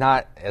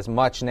 not as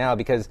much now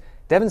because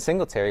Devin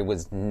Singletary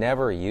was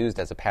never used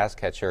as a pass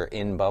catcher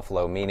in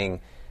Buffalo,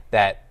 meaning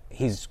that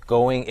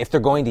if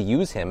they're going to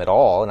use him at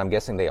all, and I'm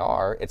guessing they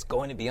are, it's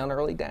going to be on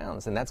early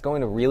downs, and that's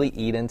going to really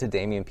eat into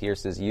Dameon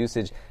Pierce's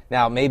usage.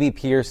 Now, maybe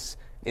Pierce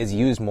is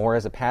used more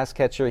as a pass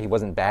catcher. He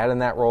wasn't bad in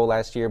that role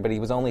last year, but he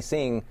was only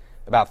seeing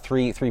about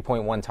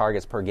 3.1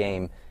 targets per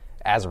game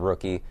as a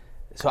rookie.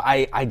 So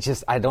I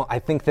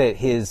think that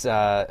his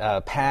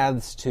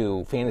paths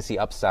to fantasy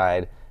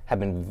upside have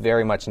been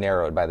very much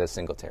narrowed by this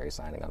Singletary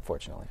signing,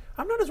 unfortunately.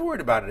 I'm not as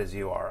worried about it as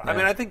you are. Yeah. I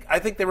mean, I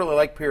think they really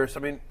like Pierce. I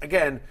mean,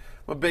 again,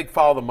 I'm a big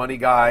follow the money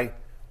guy.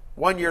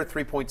 1 year,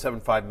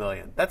 $3.75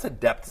 million. That's a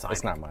depth signing.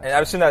 It's not much. And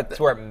I've seen that's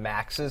where it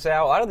maxes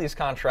out. A lot of these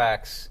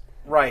contracts,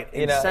 right,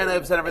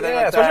 incentives and everything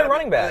like that. Especially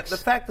running backs. The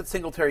fact that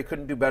Singletary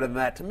couldn't do better than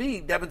that, to me,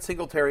 Devin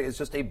Singletary is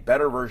just a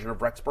better version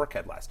of Rex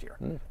Burkhead last year.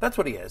 That's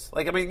what he is.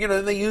 Like, I mean,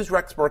 they use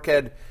Rex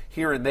Burkhead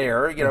here and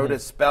there, to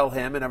spell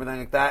him and everything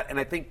like that. And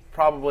I think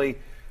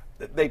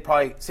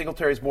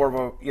Singletary's more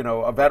of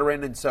a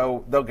veteran, and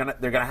so they're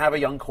gonna have a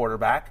young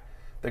quarterback.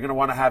 They're going to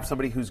want to have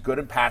somebody who's good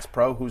in pass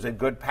pro, who's a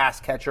good pass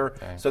catcher,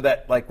 so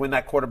that like when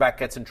that quarterback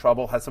gets in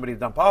trouble, has somebody to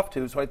dump off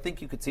to. So I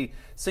think you could see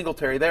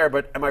Singletary there.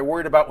 But am I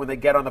worried about when they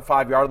get on the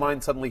 5-yard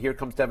line, suddenly here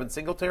comes Devin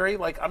Singletary?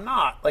 Like, I'm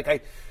not.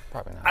 Like,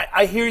 Probably not.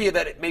 I hear you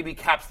that it maybe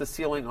caps the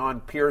ceiling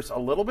on Pierce a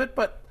little bit,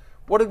 but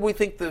what did we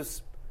think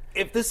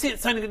if this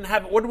signing didn't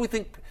happen, what did we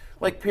think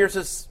like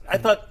Pierce's, I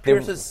thought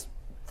Pierce's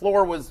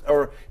floor was,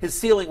 or his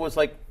ceiling was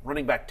like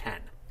running back 10.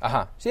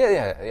 Uh-huh. So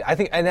yeah. I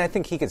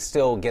think he could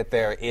still get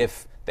there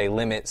if they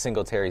limit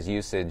Singletary's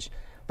usage.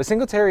 But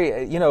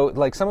Singletary,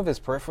 like some of his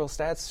peripheral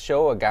stats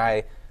show a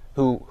guy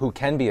who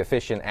can be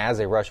efficient as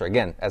a rusher.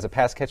 Again, as a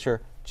pass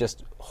catcher,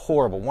 just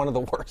horrible. One of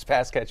the worst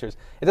pass catchers.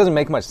 It doesn't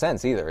make much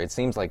sense either. It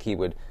seems like he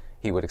would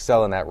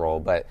excel in that role.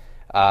 But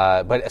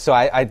so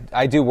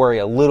I do worry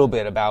a little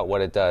bit about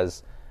what it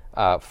does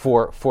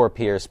for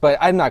Pierce, but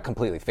I'm not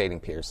completely fading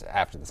Pierce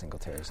after the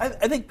Singletary.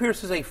 I think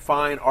Pierce is a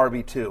fine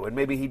RB2, and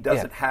maybe he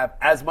doesn't have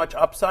as much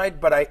upside,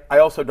 but I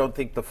also don't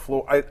think the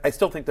floor. I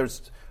still think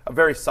there's a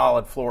very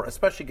solid floor,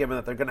 especially given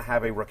that they're going to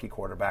have a rookie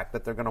quarterback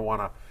that they're going to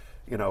want to,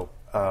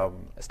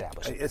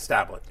 establish. They're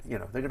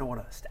going to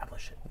want to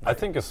establish it. I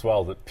think as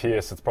well that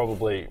Pierce, it's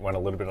probably went a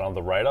little bit under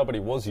the radar, but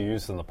he was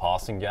used in the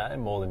passing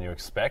game more than you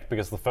expect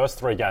because the first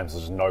 3 games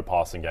there's no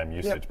passing game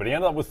usage. Yep. But he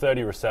ended up with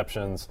 30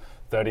 receptions,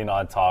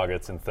 39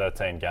 targets in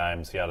 13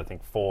 games. He had, I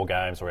think, 4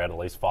 games where he had at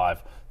least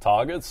 5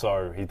 targets,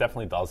 so he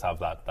definitely does have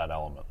that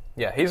element.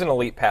 Yeah, he's an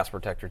elite pass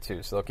protector,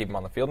 too, so they'll keep him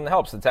on the field. And it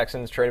helps. The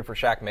Texans traded for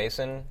Shaq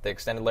Mason. They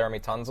extended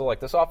Laramie Tunsil. Like,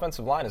 this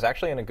offensive line is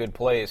actually in a good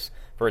place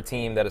for a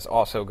team that is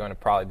also going to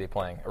probably be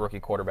playing a rookie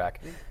quarterback.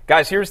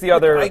 Guys, here's the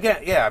other... I'll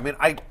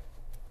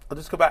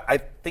just go back. I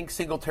think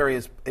Singletary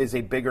is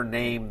a bigger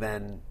name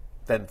than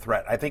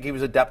threat. I think he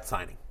was a depth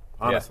signing.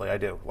 Honestly, I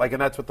do. And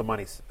that's what the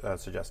money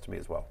suggests to me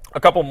as well. A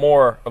couple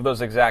more of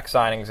those exact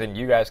signings, and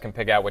you guys can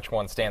pick out which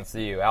one stands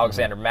to you.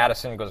 Alexander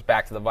Madison goes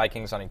back to the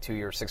Vikings on a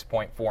 2-year,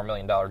 $6.4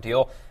 million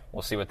deal.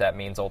 We'll see what that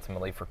means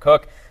ultimately for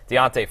Cook.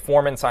 Deontay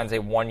Foreman signs a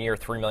 1-year,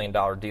 $3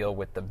 million deal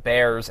with the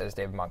Bears as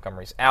David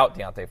Montgomery's out.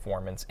 Deontay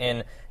Foreman's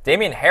in.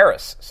 Damian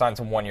Harris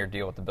signs a 1-year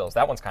deal with the Bills.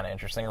 That one's kind of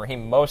interesting.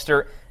 Raheem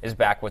Mostert is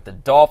back with the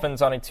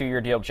Dolphins on a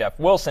 2-year deal. Jeff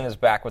Wilson is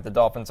back with the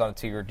Dolphins on a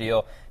 2-year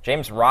deal.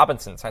 James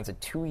Robinson signs a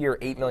 2-year,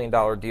 $8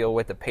 million deal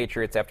with the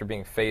Patriots after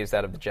being phased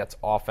out of the Jets'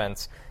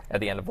 offense at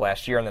the end of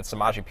last year. And then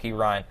Samaje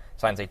Perine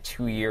signs a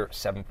 2-year,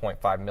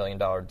 $7.5 million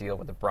deal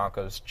with the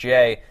Broncos.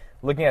 Jay,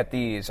 looking at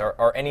these,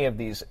 are any of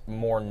these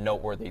more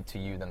noteworthy to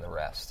you than the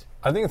rest?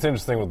 I think it's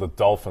interesting with the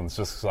Dolphins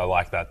just because I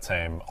like that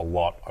team a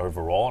lot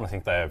overall, and I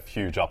think they have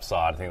huge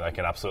upside. I think they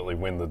can absolutely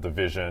win the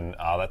division.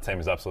 That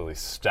team is absolutely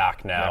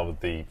stacked now with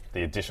the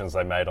additions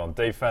they made on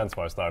defense,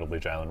 most notably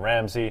Jalen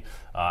Ramsey,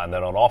 and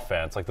then on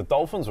offense. Like the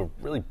Dolphins were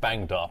really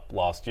banged up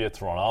last year.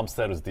 Teron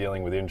Armstead was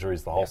dealing with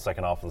injuries the whole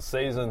second half of the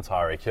season.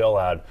 Tyreek Hill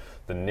had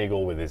the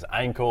niggle with his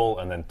ankle,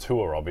 and then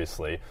Tua,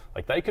 obviously.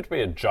 Like they could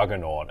be a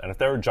juggernaut, and if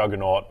they're a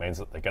juggernaut, it means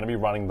that they're going to be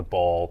running the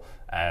ball,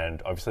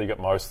 and obviously you get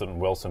Mostert and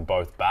Wilson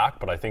both back,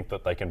 but I think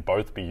that they can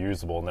both be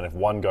usable, and then if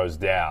one goes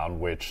down,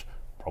 which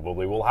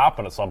probably will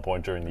happen at some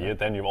point during the year,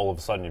 then all of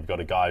a sudden you've got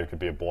a guy who could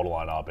be a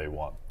borderline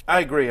RB1. I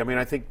agree. I mean,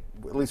 I think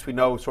at least we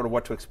know sort of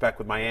what to expect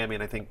with Miami,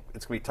 and I think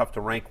it's going to be tough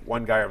to rank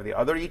one guy over the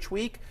other each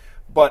week,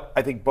 but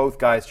I think both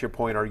guys, to your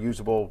point, are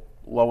usable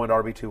low-end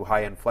RB2,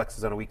 high-end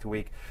flexes on a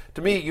week-to-week.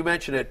 To me, you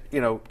mentioned it,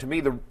 to me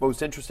the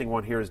most interesting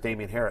one here is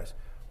Damian Harris.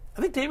 I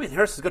think Damian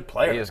Harris is a good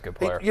player. He is a good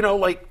player.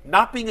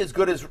 Not being as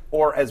good as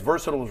or as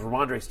versatile as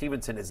Ramondre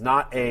Stevenson is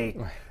not a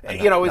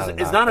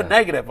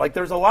negative. Like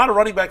there's a lot of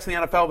running backs in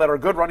the NFL that are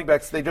good running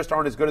backs. They just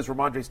aren't as good as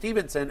Ramondre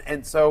Stevenson.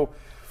 And so,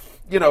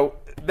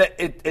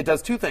 it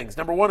does two things.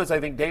 Number one is I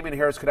think Damian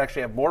Harris could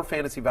actually have more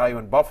fantasy value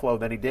in Buffalo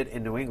than he did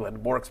in New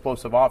England, more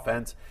explosive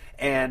offense,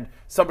 and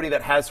somebody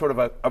that has sort of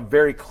a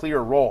very clear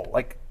role.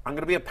 Like I'm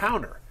going to be a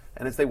pounder.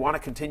 And as they want to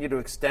continue to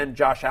extend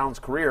Josh Allen's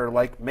career,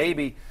 like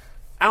maybe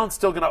Allen's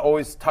still going to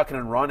always tuck in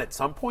and run at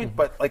some point,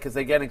 but like as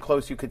they get in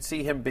close, you could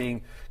see him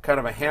being kind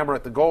of a hammer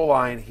at the goal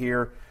line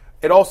here.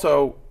 It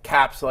also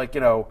caps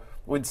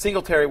when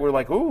Singletary, we're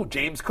like, ooh,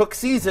 James Cook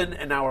season,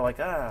 and now we're like,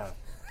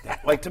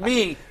 Like to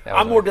me,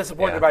 I'm more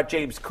disappointed about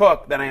James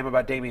Cook than I am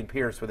about Dameon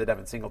Pierce with the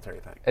Devin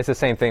Singletary thing. It's the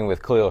same thing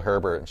with Khalil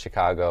Herbert in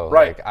Chicago.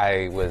 Right. Like,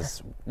 I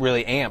was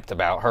really amped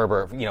about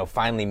Herbert,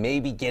 finally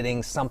maybe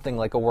getting something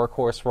like a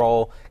workhorse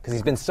role because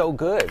he's been so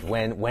good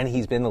when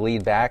he's been the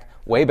lead back,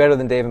 way better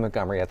than David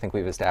Montgomery. I think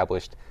we've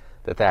established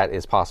that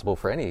is possible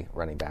for any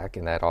running back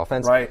in that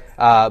offense. Right.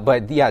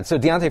 So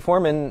D'Onta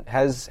Foreman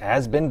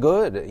has been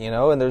good,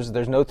 and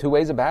there's no two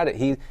ways about it.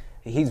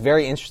 He's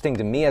very interesting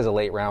to me as a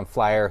late round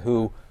flyer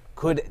who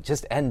could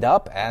just end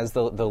up as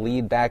the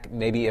lead back,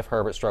 maybe if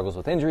Herbert struggles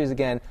with injuries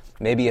again,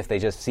 maybe if they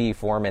just see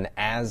Foreman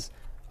as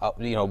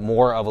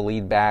more of a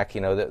lead back.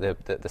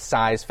 The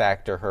size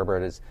factor,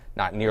 Herbert is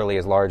not nearly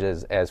as large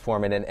as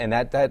Foreman, and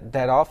that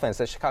offense,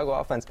 that Chicago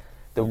offense,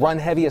 the run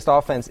heaviest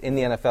offense in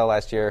the NFL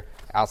last year,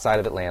 outside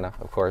of Atlanta,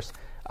 of course.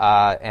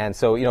 And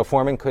so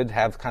Foreman could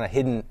have kind of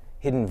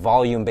hidden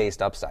volume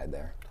based upside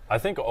there. I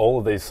think all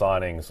of these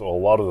signings, or a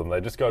lot of them,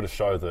 they just go to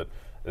show that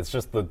it's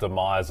just the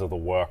demise of the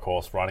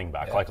workhorse running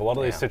back. Yeah. Like a lot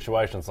of these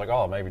situations, like,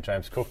 maybe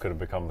James Cook could have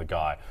become the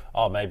guy.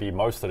 Maybe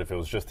Mostert if it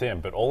was just him.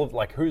 But all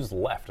of, who's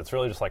left? It's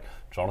really just like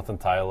Jonathan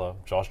Taylor,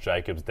 Josh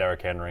Jacobs,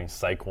 Derrick Henry,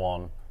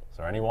 Saquon. Is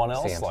there anyone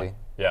else? CMC.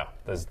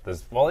 There's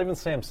even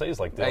CMC's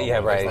like Dylan. Yeah,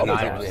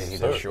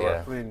 right. Sure.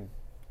 I mean,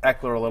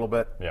 Eckler a little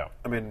bit. Yeah.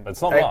 I mean,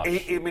 it's not much.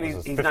 He's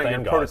not your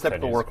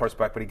prototypical workhorse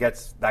back, but he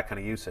gets that kind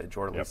of usage,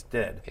 or at least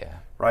did. Yeah.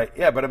 Right.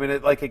 Yeah, but I mean,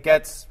 it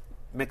gets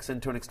mixed in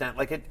to an extent.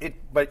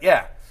 But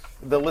yeah.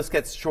 The list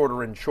gets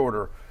shorter and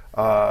shorter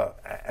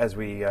as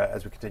we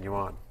continue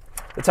on.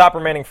 The top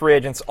remaining free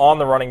agents on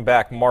the running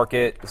back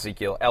market: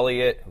 Ezekiel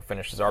Elliott, who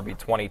finishes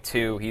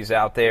RB22. He's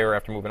out there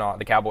after moving on.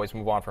 The Cowboys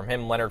move on from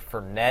him. Leonard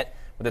Fournette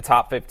with a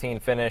top 15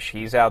 finish.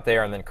 He's out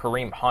there, and then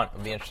Kareem Hunt.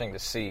 Would be interesting to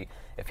see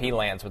if he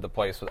lands with a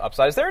place with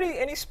upside. Is there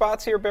any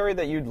spots here, Barry,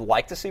 that you'd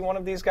like to see one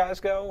of these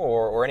guys go,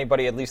 or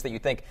anybody at least that you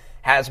think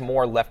has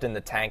more left in the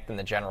tank than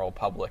the general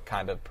public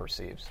kind of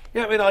perceives?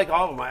 Yeah, I mean, like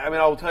all of them. I mean,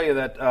 I will tell you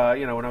that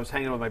when I was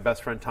hanging with my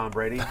best friend Tom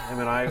Brady, him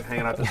and I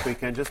hanging out this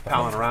weekend, just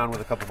palling around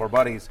with a couple of our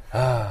buddies.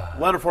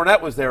 Leonard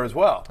Fournette was there as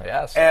well.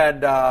 Yes.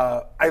 And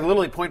I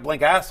literally point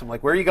blank asked him,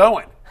 like, "Where are you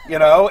going?"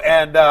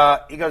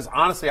 And he goes,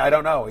 "Honestly, I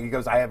don't know." He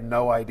goes, "I have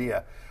no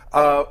idea."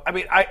 I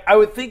mean, I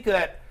would think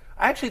that.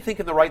 I actually think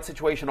in the right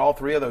situation, all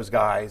three of those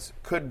guys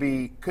could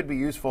be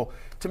useful.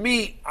 To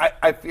me,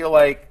 I feel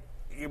like,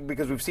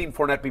 because we've seen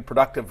Fournette be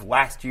productive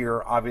last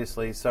year,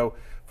 obviously, so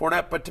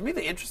Fournette, but to me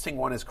the interesting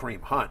one is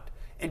Kareem Hunt.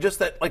 And just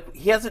that,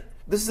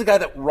 this is a guy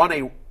that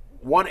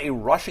won a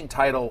rushing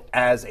title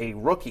as a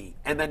rookie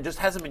and then just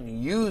hasn't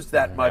been used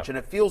that much, and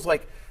it feels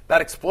like that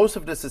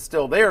explosiveness is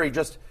still there.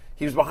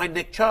 He was behind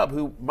Nick Chubb,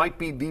 who might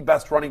be the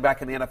best running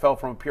back in the NFL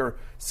from a pure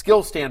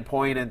skill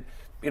standpoint, and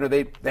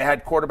they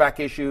had quarterback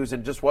issues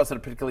and just wasn't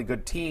a particularly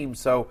good team.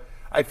 So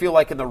I feel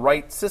like in the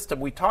right system,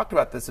 we talked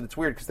about this, and it's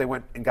weird because they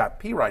went and got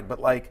Pirine, but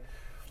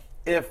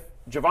if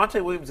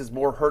Javonte Williams is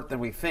more hurt than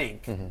we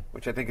think,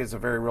 which I think is a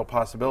very real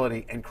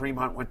possibility, and Kareem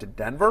Hunt went to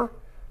Denver,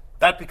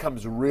 that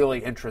becomes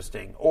really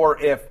interesting. Or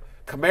if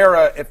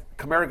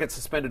Kamara gets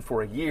suspended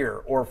for a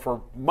year or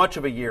for much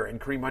of a year and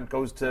Kareem Hunt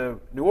goes to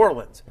New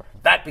Orleans,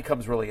 that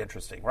becomes really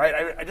interesting,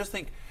 right? I just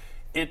think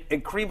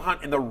Kareem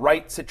Hunt in the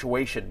right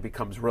situation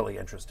becomes really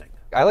interesting.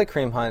 I like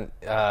Kareem Hunt.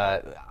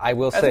 I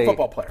will say as a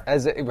football player,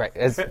 as a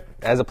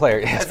player,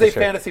 yes, as a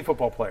fantasy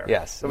football player.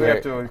 Yes, so we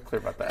have to be clear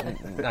about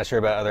that. Not sure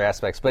about other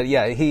aspects, but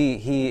yeah,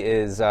 he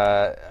is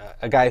a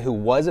guy who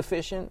was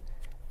efficient,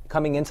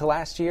 coming into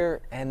last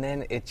year, and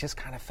then it just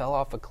kind of fell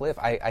off a cliff.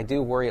 I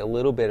do worry a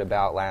little bit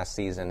about last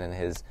season and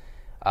his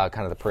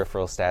kind of the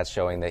peripheral stats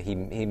showing that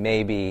he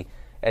may be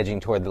edging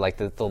toward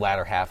the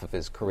latter half of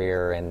his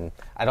career, and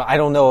I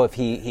don't know if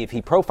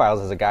he profiles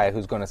as a guy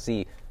who's going to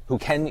see who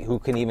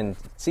can even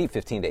see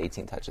 15 to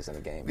 18 touches in a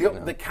game.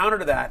 The counter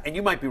to that, and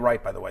you might be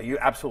right, by the way. You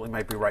absolutely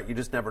might be right. You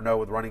just never know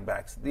with running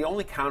backs. The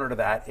only counter to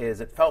that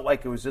is it felt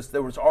like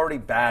there was already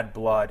bad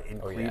blood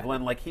in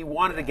Cleveland. Like he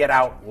wanted to get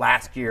out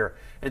last year,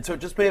 and so it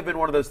just may have been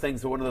one of those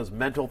things, one of those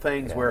mental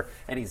things where,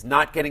 and he's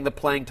not getting the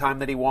playing time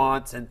that he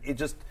wants, and it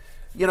just,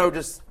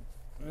 just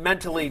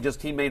mentally,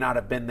 he may not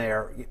have been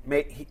there.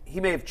 He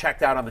may have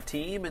checked out on the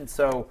team, and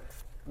so,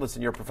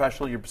 listen, you're a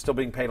professional. You're still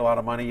being paid a lot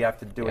of money. You have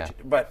to do it,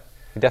 but.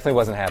 He definitely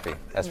wasn't happy.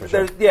 That's for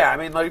sure.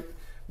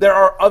 There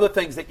are other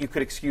things that you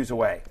could excuse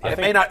away. It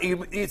may not.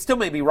 It still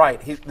may be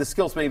right. The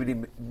skills may be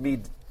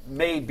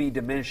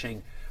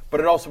diminishing,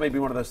 but it also may be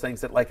one of those things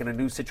that, like in a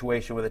new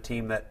situation with a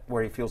team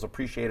where he feels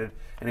appreciated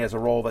and he has a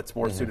role that's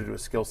more suited to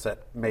his skill set,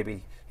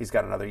 maybe he's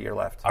got another year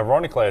left.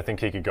 Ironically, I think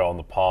he could go on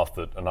the path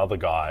that another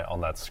guy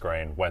on that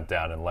screen went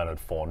down in Leonard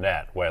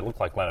Fournette, where it looked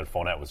like Leonard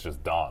Fournette was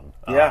just done.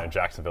 In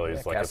Jacksonville,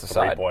 he's like a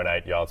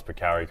 3.8 yards per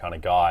carry kind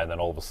of guy, and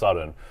then all of a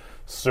sudden,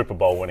 Super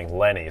Bowl winning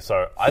Lenny.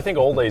 So I think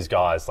all these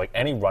guys, like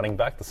any running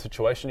back, the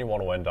situation you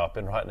want to end up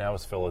in right now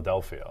is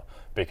Philadelphia,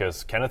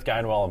 because Kenneth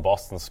Gainwell and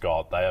Boston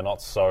Scott, they are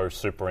not so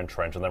super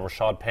entrenched. And then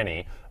Rashad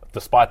Penny,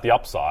 despite the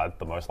upside,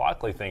 the most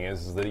likely thing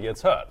is that he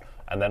gets hurt.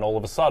 And then all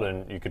of a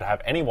sudden, you could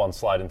have anyone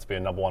slide in to be a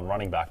number one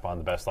running back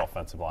behind the best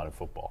offensive line in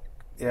football.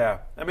 Yeah.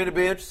 I mean, it'd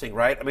be interesting,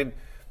 right? I mean,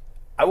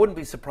 I wouldn't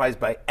be surprised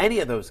by any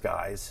of those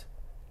guys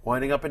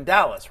winding up in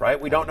Dallas,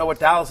 right? We don't know what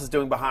Dallas is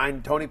doing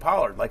behind Tony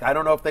Pollard. Like, I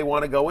don't know if they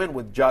want to go in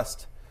with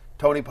just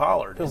Tony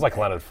Pollard. Feels like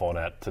Leonard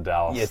Fournette to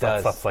Dallas. Yeah, it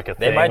does. That's like a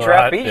they thing, might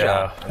draft right? Bijan.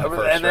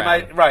 Yeah. And they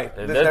might, right.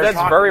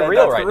 That's very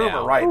real right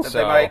now. Right. Ooh,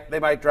 That they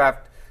might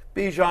draft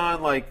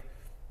Bijan, I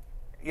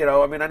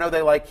mean, I know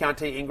they like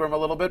Keontae Ingram a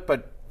little bit,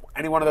 but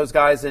any one of those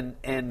guys in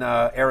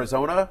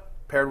Arizona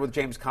paired with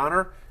James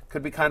Conner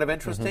could be kind of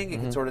interesting. You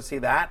can sort of see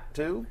that,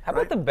 too. How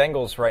about the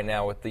Bengals right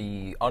now with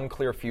the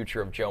unclear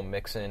future of Joe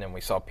Mixon, and we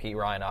saw P.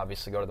 Ryan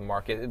obviously go to the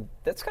market?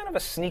 That's kind of a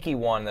sneaky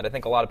one that I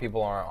think a lot of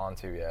people aren't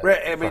onto yet.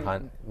 I mean, for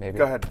Hunt, maybe.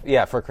 Go ahead.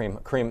 Yeah, for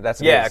Kareem.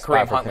 That's a Kareem good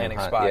spot for Hunt landing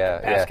spot,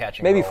 pass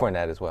catching maybe role.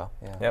 Fournette as well.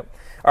 Yeah. Yep.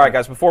 All right,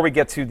 guys, before we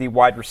get to the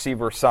wide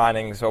receiver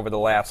signings over the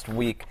last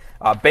week,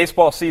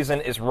 baseball season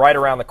is right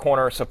around the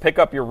corner, so pick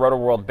up your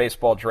Roto-World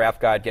Baseball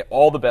Draft Guide. Get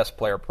all the best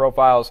player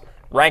profiles,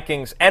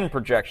 rankings, and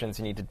projections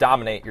you need to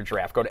dominate your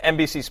draft. Go to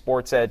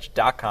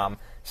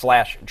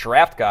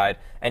NBCSportsEdge.com/draft guide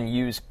and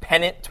use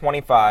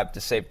Pennant25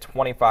 to save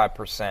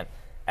 25%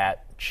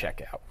 at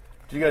checkout.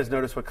 Did you guys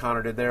notice what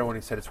Connor did there when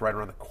he said it's right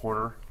around the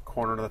corner?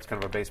 Corner, that's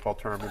kind of a baseball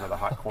term, the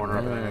hot corner,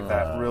 everything like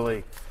that.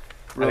 Really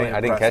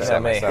I didn't catch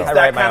that myself. I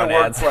write my own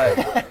ads.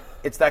 Wordplay.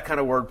 It's that kind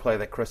of wordplay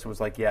that Kristen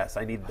was like, yes,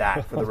 I need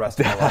that for the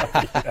rest of my life.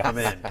 Yes. I'm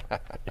in.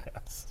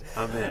 Yes.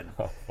 I'm in.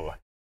 Oh, boy.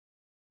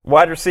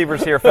 Wide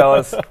receivers here,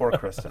 fellas. Poor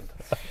Kristen.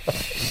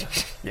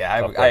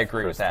 Yeah, I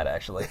agree with that,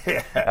 actually.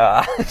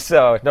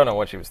 So, don't know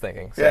what she was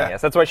thinking. So,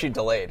 yes, that's why she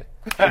delayed.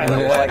 She was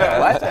like,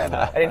 what?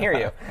 I didn't hear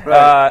you.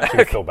 She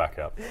can fill back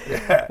up.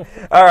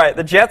 All right,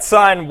 the Jets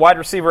signed wide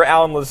receiver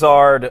Alan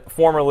Lazard,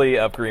 formerly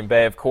of Green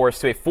Bay, of course,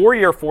 to a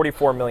 4-year,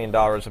 $44 million.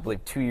 I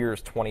believe 2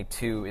 years,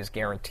 $22 is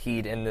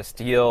guaranteed in this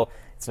deal.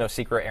 It's no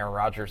secret Aaron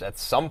Rodgers at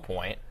some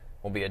point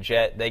will be a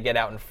Jet. They get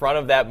out in front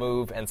of that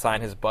move and sign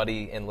his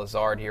buddy in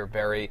Lazard here,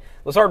 Barry.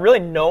 Lazard really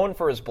known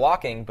for his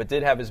blocking, but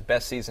did have his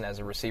best season as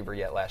a receiver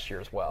yet last year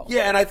as well.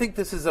 Yeah, and I think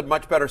this is a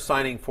much better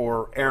signing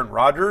for Aaron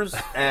Rodgers,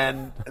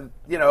 and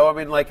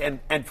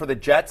and for the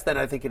Jets than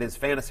I think it is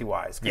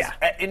fantasy-wise. Yeah.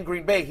 In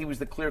Green Bay, he was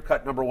the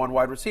clear-cut number one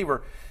wide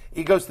receiver.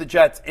 He goes to the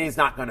Jets, and he's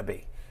not going to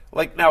be.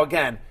 Now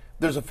again,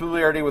 there's a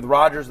familiarity with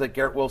Rodgers that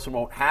Garrett Wilson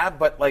won't have,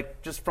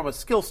 but just from a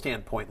skill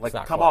standpoint,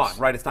 come close. on,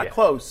 right? It's not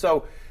close.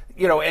 So.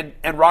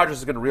 And Rodgers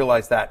is going to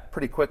realize that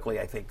pretty quickly,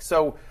 I think.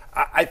 So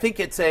I think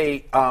it's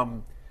a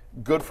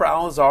good for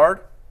Al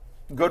Lazard,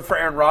 good for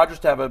Aaron Rodgers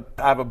to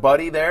have a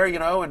buddy there,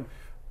 and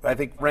I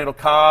think Randall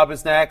Cobb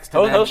is next.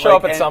 He'll show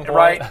up at some point.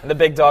 Right? The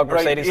big dog,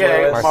 Mercedes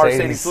Lewis.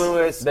 Mercedes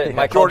Lewis.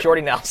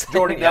 Jordy Nelson.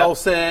 Jordy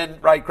Nelson,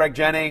 right? Greg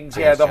Jennings.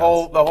 Yeah, the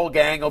whole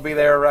gang will be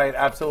there, right?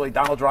 Absolutely.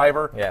 Donald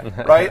Driver.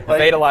 Yeah. Right?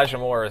 Fade Elijah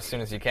Moore as soon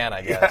as you can,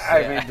 I guess. Yeah,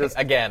 I mean, just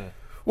again.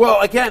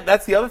 Well, again,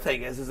 that's the other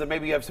thing is that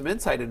maybe you have some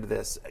insight into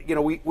this.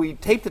 We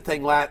taped the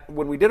thing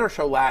when we did our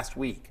show last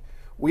week.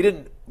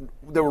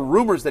 There were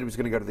rumors that he was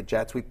going to go to the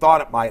Jets. We thought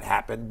it might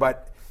happen,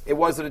 but it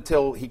wasn't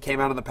until he came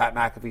out on the Pat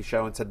McAfee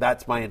show and said,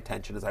 that's my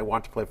intention, is I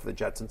want to play for the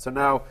Jets. And so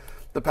now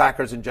the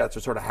Packers and Jets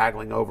are sort of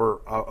haggling over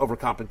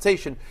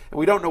compensation, and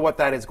we don't know what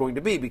that is going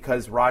to be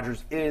because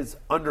Rodgers is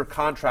under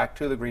contract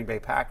to the Green Bay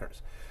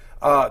Packers.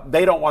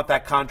 They don't want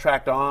that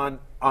contract on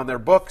their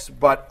books,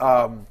 but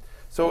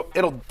so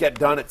it'll get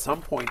done at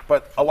some point.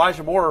 But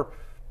Elijah Moore,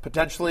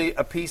 potentially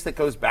a piece that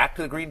goes back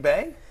to the Green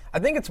Bay? I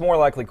think it's more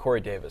likely Corey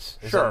Davis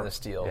is in this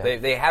deal. Yeah.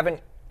 They haven't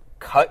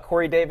cut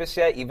Corey Davis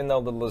yet, even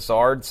though the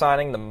Lazard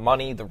signing, the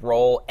money, the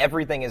role,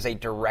 everything is a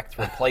direct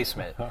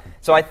replacement.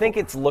 So I think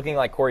it's looking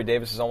like Corey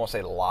Davis is almost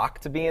a lock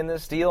to be in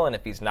this deal, and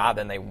if he's not,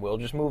 then they will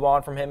just move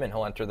on from him and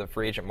he'll enter the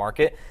free agent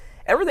market.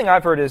 Everything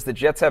I've heard is the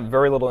Jets have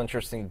very little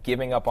interest in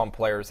giving up on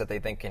players that they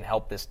think can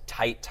help this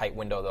tight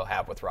window they'll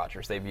have with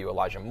Rodgers. They view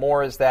Elijah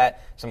Moore as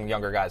that. Some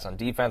younger guys on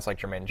defense like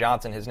Jermaine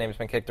Johnson, his name's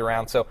been kicked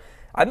around. So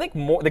I think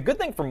the good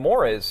thing for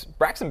Moore is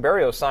Braxton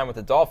Berrios signed with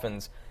the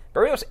Dolphins.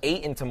 Berrios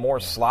ate into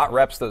Moore's slot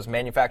reps, those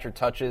manufactured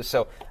touches.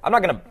 So I'm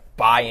not going to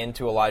buy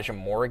into Elijah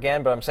Moore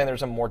again, but I'm saying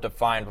there's a more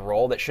defined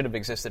role that should have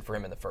existed for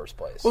him in the first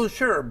place. Well,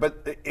 sure,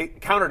 but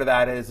counter to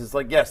that is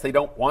like, yes, they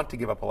don't want to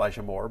give up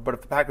Elijah Moore, but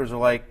if the Packers are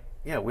like,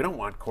 yeah, we don't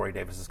want Corey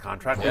Davis's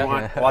contract. We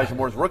want Elijah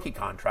Moore's rookie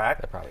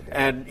contract.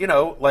 And, they're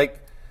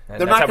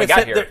not going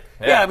to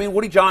say, I mean,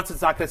 Woody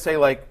Johnson's not going to say,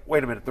 like,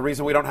 wait a minute, the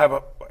reason we don't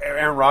have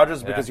Aaron Rodgers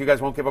is because you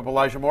guys won't give up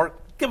Elijah Moore?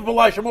 Give up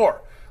Elijah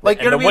Moore.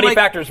 Like, and the Woody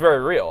factor is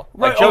very real.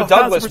 Like, Joe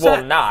Douglas 1,000%.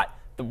 will not.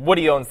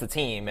 Woody owns the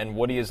team, and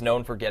Woody is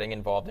known for getting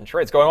involved in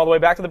trades, going all the way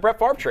back to the Brett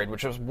Favre trade,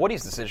 which was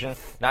Woody's decision,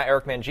 not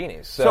Eric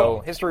Mangini's. So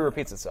history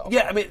repeats itself.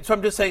 Yeah, I mean, so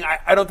I'm just saying,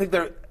 I don't think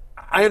they're.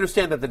 I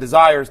understand that the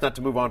desire is not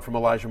to move on from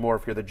Elijah Moore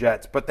if you're the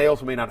Jets, but they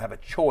also may not have a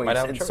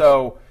choice.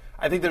 So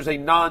I think there's a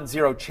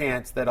non-zero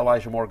chance that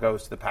Elijah Moore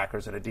goes to the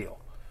Packers in a deal.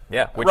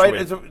 Yeah,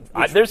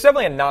 there's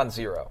definitely a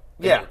non-zero.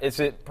 Yeah. Is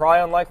it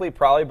probably unlikely?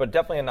 Probably, but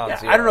definitely a non-zero.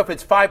 Yeah, I don't know if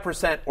it's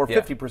 5% or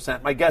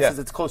 50%. My guess is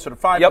it's closer to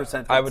 5%.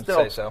 Yep, I would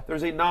say so.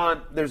 There's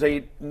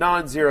a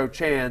non-zero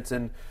chance,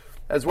 and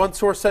as one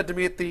source said to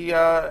me at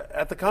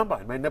the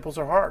combine, my nipples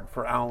are hard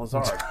for Alan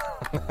Lazard.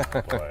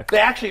 They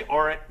actually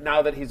aren't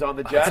now that he's on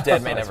the Jets.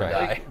 Dead may never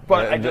die.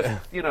 But I just,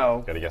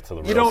 got to get to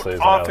the real you don't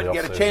season, often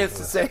get a chance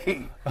to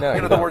say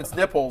the words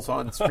nipples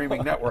on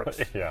streaming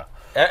networks. Yeah.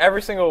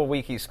 Every single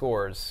week he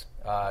scores.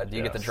 Do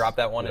you get to drop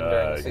that one in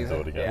during the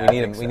season?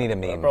 We need a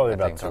meme. Probably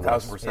about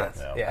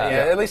 2,000%. Yeah,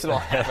 at least it'll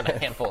happen a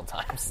handful of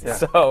times.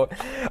 So, all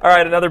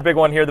right, another big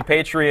one here. The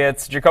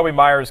Patriots. Jacoby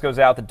Myers goes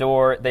out the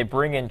door. They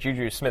bring in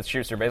Juju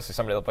Smith-Schuster, basically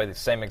somebody that'll play the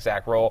same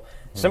exact role.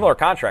 Similar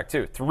contract,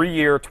 too.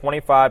 3-year,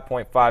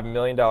 $25.5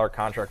 million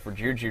contract for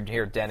Juju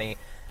here, Denny.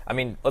 I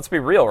mean, let's be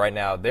real right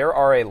now. There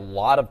are a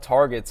lot of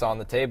targets on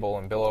the table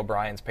in Bill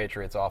O'Brien's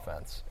Patriots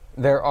offense.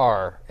 There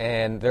are,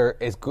 and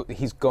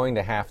Juju's going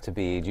to have to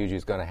be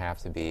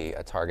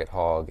a target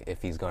hog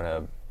if he's going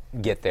to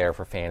get there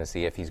for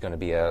fantasy, if he's going to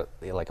be a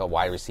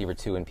wide receiver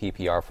 2 in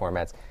PPR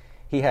formats.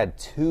 He had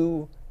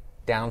 2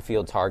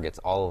 downfield targets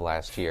all of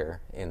last year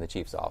in the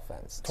Chiefs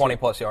offense.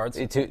 20-plus yards?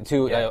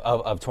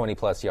 Of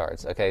 20-plus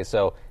yards, okay?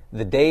 So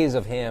the days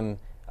of him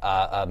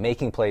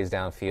making plays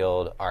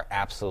downfield are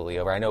absolutely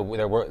over. I know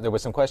there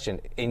was some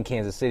question in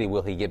Kansas City,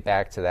 will he get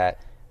back to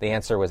that? The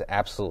answer was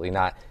absolutely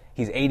not.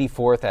 He's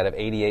 84th out of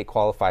 88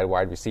 qualified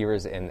wide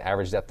receivers in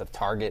average depth of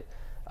target,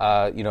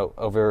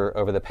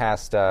 over the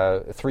past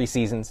 3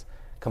 seasons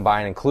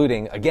combined,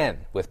 including again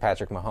with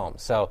Patrick Mahomes.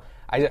 So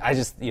I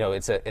just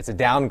it's a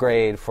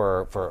downgrade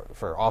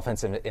for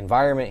offensive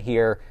environment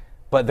here,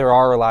 but there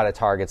are a lot of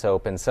targets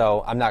open.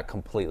 So I'm not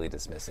completely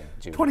dismissing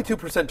Juju.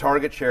 22%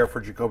 target share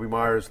for Jacoby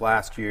Myers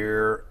last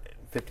year.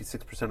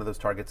 56% of those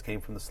targets came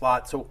from the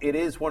slot. So it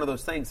is one of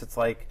those things. It's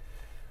like,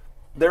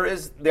 there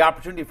is the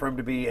opportunity for him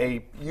to be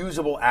a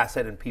usable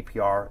asset in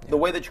PPR, the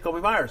way that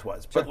Jacoby Myers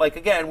was. But,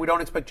 again, we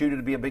don't expect Juju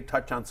to be a big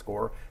touchdown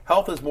scorer.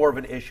 Health is more of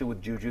an issue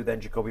with Juju than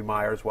Jacoby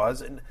Myers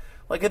was. And,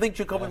 I think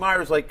Jacoby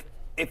Myers,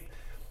 if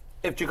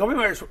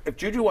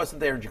Juju wasn't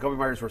there and Jacoby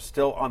Myers were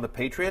still on the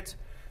Patriots,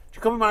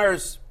 Jacoby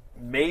Myers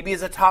maybe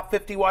is a top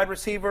 50 wide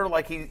receiver.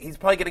 He's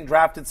probably getting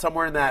drafted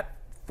somewhere in that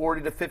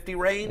 40 to 50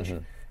 range.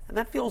 And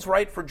that feels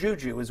right for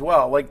Juju as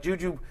well.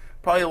 Juju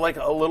probably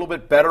a little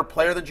bit better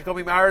player than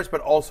Jacoby Myers, but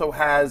also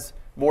has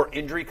more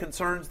injury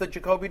concerns than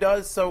Jacoby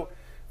does. So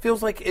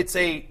feels like it's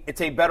a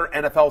better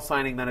NFL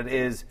signing than it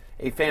is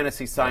a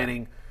fantasy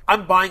signing.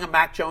 I'm buying a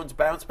Mac Jones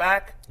bounce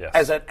back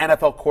as an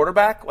NFL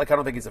quarterback. I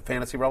don't think he's a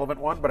fantasy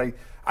relevant one, but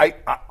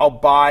I'll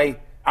buy.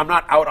 I'm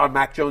not out on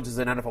Mac Jones as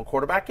an NFL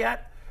quarterback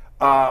yet.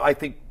 I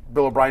think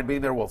Bill O'Brien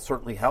being there will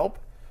certainly help,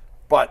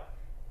 but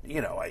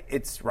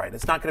it's right.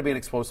 It's not going to be an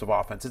explosive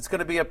offense. It's going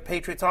to be a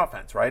Patriots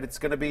offense, right? It's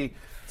going to be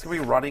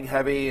running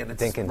heavy, and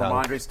it's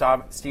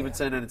Ramondre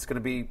Stevenson, and it's going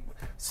to be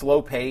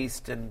slow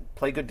paced and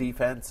play good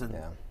defense. And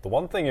the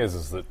one thing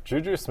is that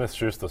Juju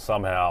Smith-Schuster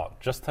somehow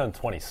just turned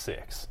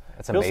 26.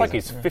 That's feels amazing. Like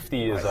he's 50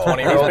 years old.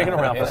 20-year-old. He's been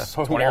around for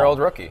so long. 20-year-old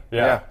rookie.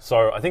 Yeah.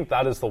 So I think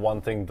that is the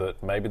one thing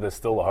that maybe there's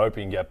still the hope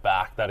he can get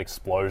back, that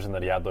explosion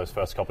that he had those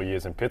first couple of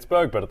years in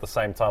Pittsburgh. But at the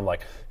same time,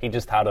 he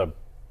just had a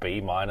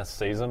B-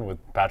 season with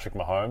Patrick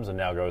Mahomes and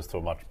now goes to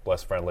a much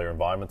less friendlier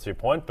environment, to your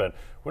point. But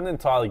wouldn't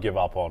entirely give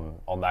up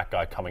on that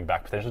guy coming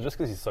back potentially just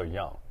because he's so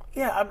young.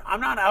 Yeah,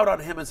 I'm not out on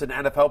him as an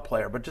NFL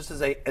player, but just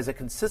as a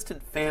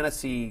consistent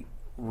fantasy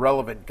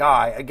relevant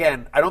guy.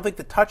 Again, I don't think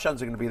the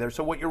touchdowns are going to be there.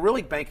 So what you're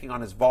really banking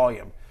on is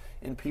volume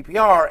in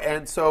PPR,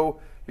 and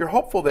so you're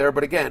hopeful there.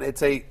 But again,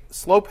 it's a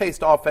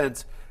slow-paced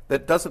offense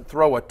that doesn't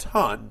throw a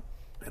ton.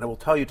 And I will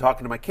tell you,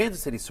 talking to my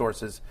Kansas City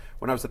sources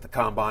when I was at the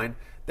Combine,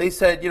 they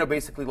said,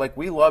 basically,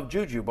 we love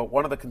Juju, but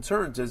one of the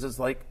concerns is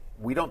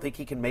we don't think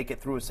he can make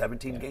it through a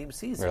 17-game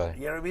season. Really?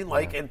 You know what I mean?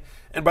 Like, and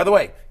by the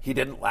way, he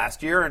didn't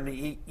last year, and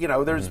he,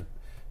 there's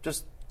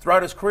just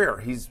throughout his career,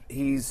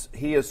 he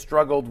has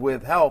struggled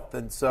with health,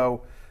 and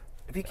so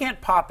if he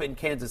can't pop in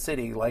Kansas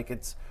City, like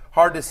it's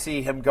hard to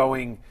see him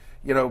going,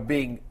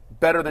 being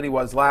better than he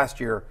was last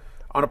year.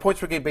 On a points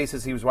per game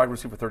basis, he was wide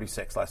receiver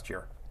 36 last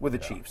year with the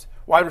Chiefs,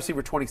 wide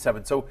receiver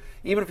 27. So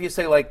even if you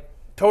say like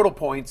total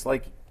points,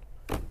 like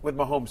with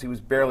Mahomes, he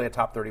was barely a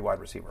top 30 wide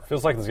receiver.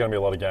 Feels like there's going to be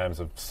a lot of games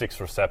of 6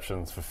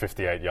 receptions for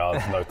 58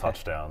 yards, no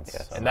touchdowns.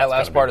 Yes. And that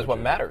last part is what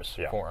matters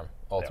for him,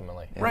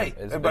 ultimately. Yeah. Right.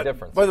 It's a big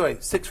difference. By the way,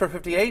 6 for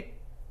 58,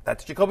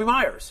 that's Jacoby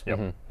Myers.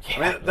 Yep.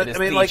 I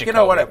mean, like, you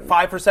know what,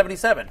 5 for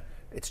 77.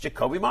 It's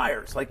Jacoby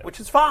Myers, which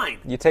is fine.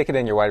 You take it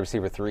in your wide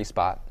receiver 3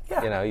 spot.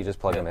 Yeah. You just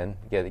plug him in,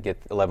 get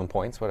 11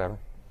 points, whatever.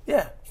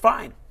 Yeah,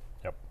 fine.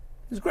 Yep.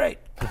 It's great.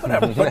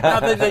 Whatever. But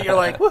now that you're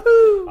like,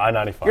 woohoo!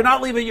 I-95.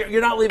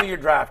 You're not leaving your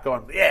draft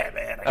going, yeah,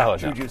 man. I got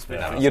Juju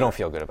Smith. You don't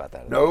feel good about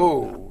that.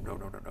 No.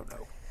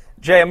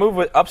 Jay, a move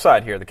with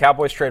upside here. The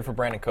Cowboys trade for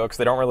Brandin Cooks.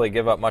 They don't really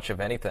give up much of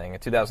anything. A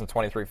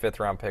 2023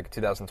 fifth-round pick, a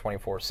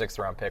 2024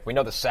 sixth-round pick. We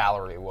know the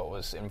salary, what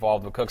was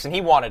involved with Cooks, and he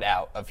wanted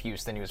out of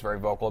Houston. He was very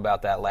vocal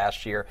about that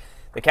last year.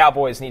 The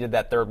Cowboys needed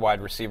that third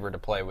wide receiver to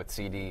play with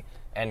CD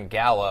and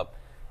Gallup.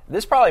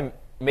 This probably,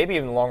 maybe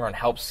even in the long run,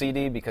 helps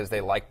CD because they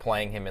like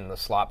playing him in the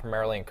slot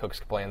primarily, and Cooks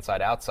can play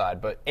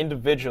inside-outside. But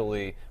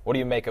individually, what do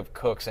you make of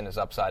Cooks and his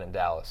upside in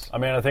Dallas? I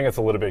mean, I think it's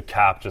a little bit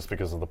capped just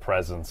because of the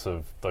presence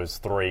of those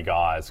 3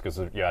 guys, because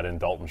you had in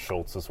Dalton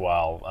Schultz as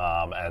well,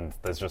 and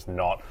there's just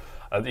not...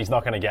 he's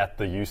not going to get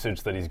the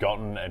usage that he's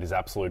gotten at his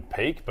absolute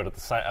peak, but at the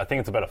same, I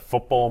think it's a better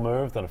football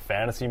move than a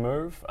fantasy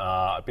move.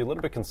 I'd be a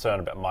little bit concerned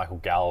about Michael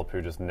Gallup,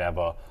 who just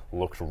never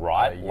looked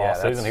right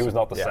last season. He was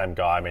not the same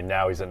guy. I mean,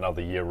 now he's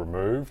another year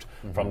removed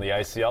from the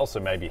ACL, so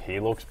maybe he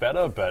looks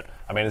better. But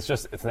I mean, it's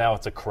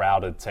a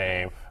crowded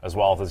team as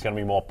well. If there's going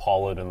to be more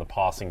Pollard in the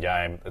passing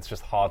game, it's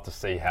just hard to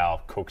see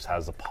how Cooks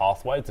has a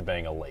pathway to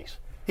being elite.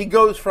 He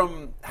goes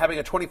from having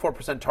a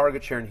 24%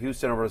 target share in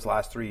Houston over his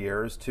last 3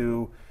 years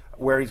to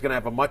where he's going to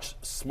have a much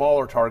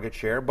smaller target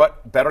share,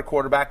 but better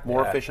quarterback,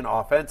 more efficient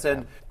offense.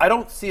 And I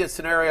don't see a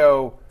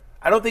scenario.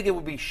 I don't think it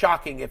would be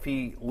shocking if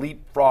he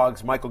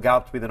leapfrogs Michael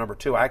Gallup to be the number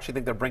 2. I actually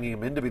think they're bringing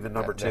him in to be the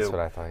number 2. That's what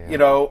I thought,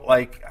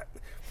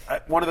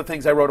 One of the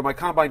things I wrote in my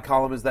Combine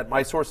column is that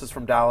my sources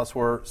from Dallas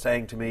were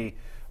saying to me,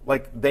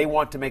 they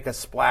want to make a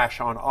splash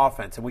on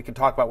offense, and we can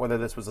talk about whether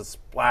this was a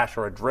splash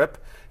or a drip,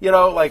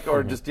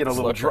 or just a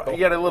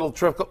little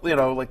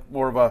trickle, like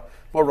more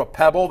of a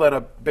pebble than a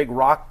big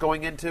rock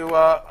going into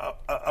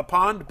a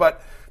pond.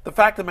 But the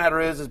fact of the matter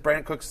is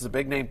Brandin Cooks is a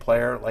big name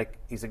player. Like,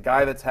 he's a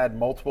guy that's had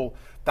multiple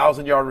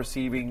 1,000-yard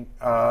receiving,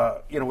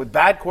 with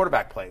bad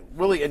quarterback play,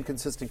 really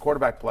inconsistent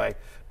quarterback play.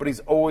 But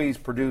he's always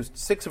produced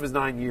 6 of his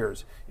 9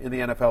 years in the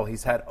NFL.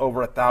 He's had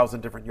over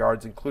 1,000 different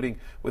yards, including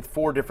with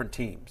 4 different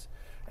teams.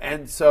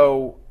 And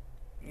so,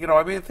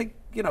 I think,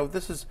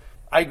 this is,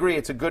 I agree,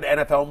 it's a good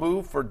NFL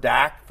move for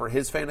Dak, for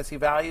his fantasy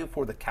value,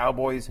 for the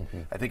Cowboys.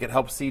 Mm-hmm. I think it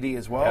helps CD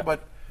as well. Yeah.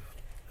 But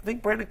I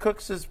think Brandin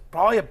Cooks is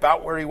probably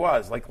about where he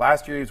was. Like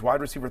last year, he was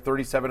wide receiver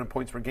 37 in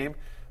points per game.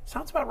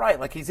 Sounds about right.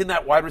 Like he's in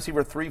that wide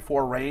receiver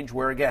 3-4 range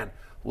where, again,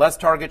 less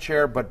target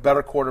share, but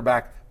better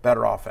quarterback,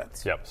 better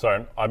offense. Yep.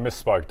 So I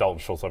misspoke. Dalton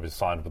Schultz obviously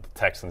signed with the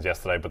Texans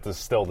yesterday, but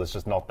there's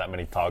just not that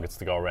many targets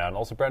to go around.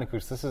 Also, Brandin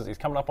Cooks, he's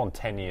coming up on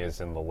 10 years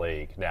in the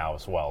league now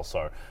as well.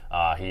 So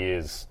he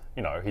is,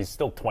 he's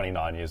still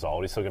 29 years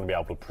old. He's still going to be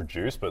able to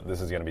produce, but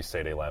this is going to be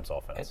CD Lamb's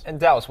offense. And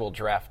Dallas will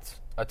draft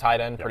a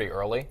tight end pretty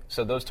early.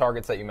 So those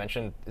targets that you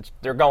mentioned,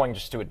 they're going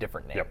just to a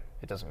different name. Yep.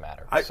 It doesn't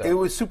matter. It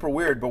was super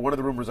weird, but one of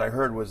the rumors I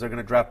heard was they're going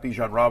to draft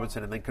Bijan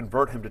Robinson and then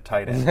convert him to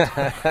tight end.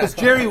 Because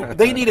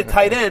they need a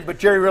tight end, but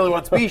Jerry really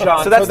wants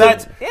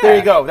Bijan. There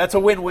you go. That's a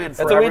win-win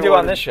for everyone. That's what we do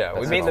on this show.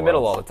 We meet in the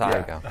middle all the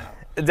time. Yeah.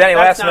 Denny,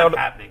 That's not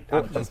happening.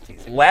 I'm just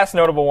teasing. Last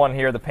notable one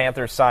here, the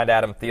Panthers signed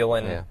Adam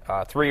Thielen,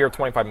 3-year,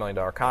 $25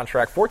 million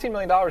contract, $14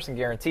 million in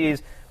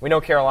guarantees. We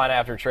know Carolina,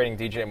 after trading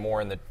DJ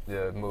Moore in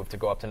the move to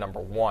go up to number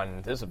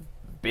 1, there's a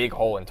big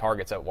hole in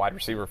targets at wide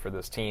receiver for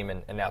this team,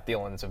 and now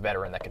Thielen's a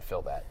veteran that could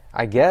fill that.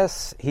 I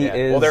guess he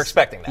is. Well, they're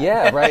expecting that.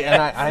 Yeah, right.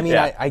 And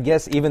I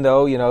guess even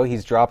though,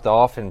 he's dropped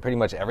off in pretty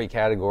much every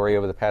category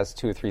over the past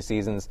 2 or 3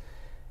 seasons,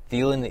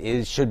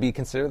 Thielen should be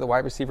considered the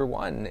wide receiver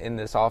 1 in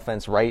this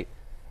offense right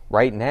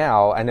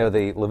now. I know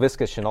the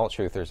LaVisca Chenault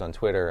truthers on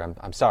Twitter.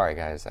 I'm sorry,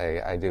 guys.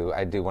 I do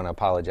want to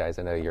apologize.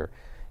 I know you're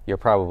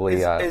probably.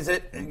 Is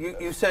it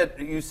you said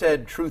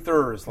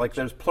truthers, like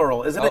there's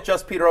plural? Isn't it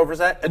just Peter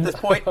Overzet at this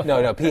point?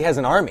 No. Pete has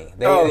an army.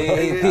 Pete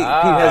has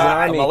an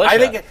army.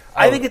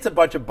 I think it's a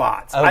bunch of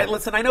bots.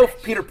 Listen, I know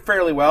Peter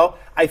fairly well.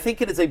 I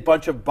think it is a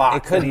bunch of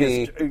bots. It could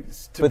be,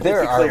 but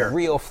there are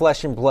real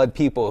flesh and blood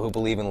people who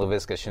believe in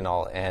LaVisca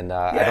Chenault, and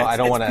I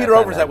don't want to. Peter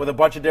Overzet with a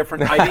bunch of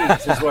different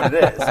IDs is what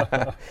it is.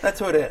 That's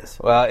who it is.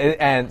 Well,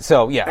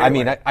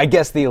 I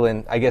guess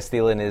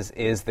Thielen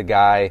is the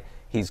guy.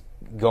 He's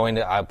going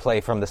to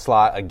play from the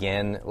slot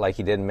again like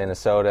he did in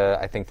Minnesota.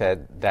 I think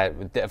that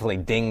definitely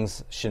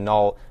dings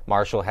Shenault.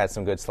 Marshall had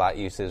some good slot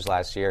usage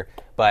last year.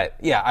 But,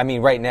 yeah, I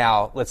mean, right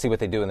now, let's see what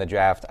they do in the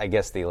draft. I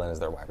guess Thielen is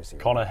their wide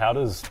receiver. Connor,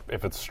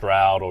 if it's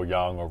Stroud or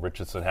Young or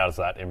Richardson, how does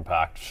that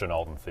impact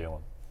Shenault and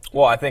Thielen?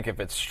 Well, I think if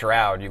it's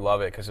Stroud, you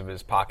love it because of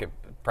his pocket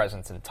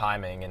presence and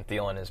timing, and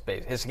Thielen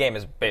his game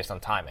is based on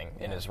timing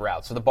in his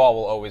route. So the ball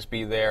will always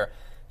be there.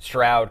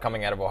 Stroud,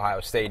 coming out of Ohio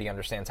State, he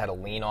understands how to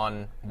lean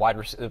on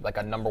like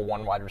a number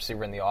one wide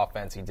receiver in the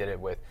offense. He did it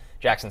with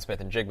Jackson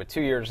Smith and Jigba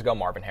 2 years ago,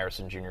 Marvin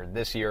Harrison Jr.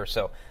 this year.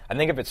 So I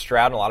think if it's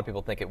Stroud, and a lot of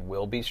people think it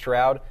will be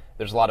Stroud,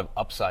 there's a lot of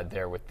upside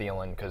there with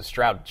Thielen because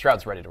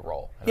Stroud's ready to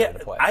roll and ready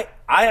to play.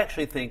 I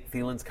actually think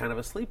Thielen's kind of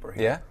a sleeper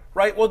here. Yeah?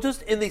 Right? Well,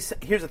 just in these,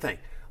 here's the thing.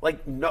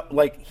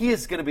 He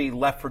is going to be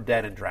left for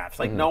dead in drafts.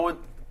 Like, no one,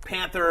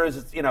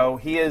 Panthers,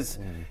 he is,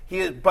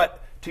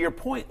 but to your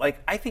point,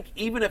 I think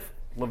even if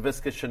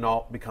Laviska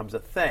Shenault becomes a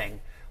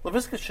thing,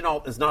 Laviska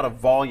Shenault is not a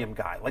volume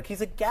guy. Like,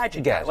 he's a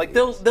gadget guy. Like,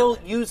 they'll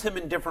use him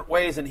in different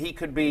ways, and he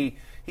could be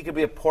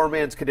a poor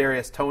man's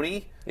Kadarius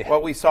Toney. Yeah.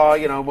 What we saw,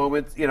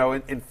 moments,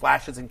 in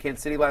flashes in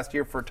Kansas City last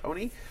year for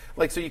Toney.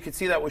 Like, so you could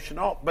see that with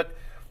Shenault. But,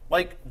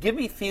 give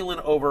me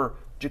Thielen over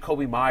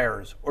Jacoby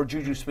Myers or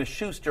Juju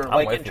Smith-Schuster.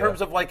 In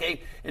terms of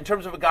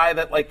a guy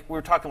that, we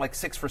were talking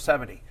 6 for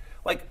 70.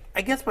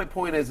 I guess my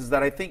point is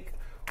that I think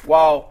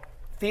while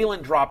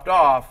Thielen dropped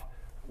off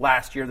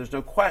last year, there's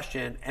no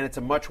question, and it's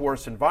a much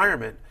worse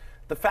environment.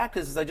 The fact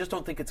is I just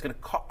don't think it's going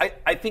to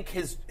I think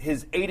his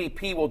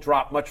ADP will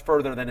drop much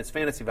further than his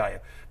fantasy value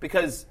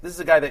because this is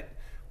a guy that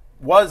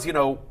was,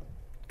 a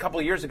couple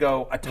of years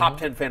ago, a top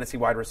 10 fantasy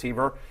wide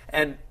receiver,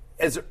 and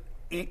as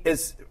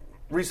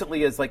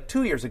recently as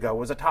 2 years ago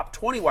was a top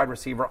 20 wide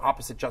receiver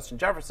opposite Justin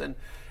Jefferson.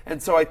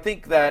 And so I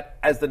think that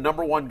as the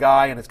number one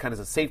guy and as kind of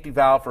a safety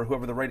valve for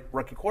whoever the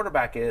rookie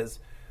quarterback is,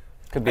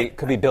 could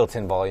be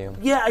built-in volume.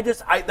 Yeah,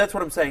 that's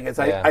what I'm saying.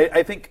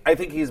 I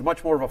think he's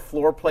much more of a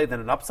floor play than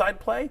an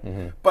upside play.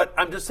 Mm-hmm. But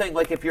I'm just saying,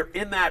 if you're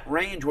in that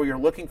range where you're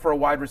looking for a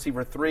wide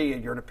receiver 3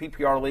 and you're in a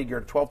PPR league, you're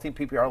in a 12-team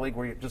PPR league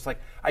where you're just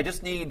I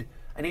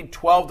need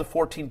 12 to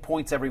 14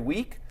 points every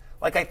week.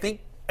 I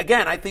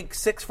think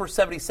 6 for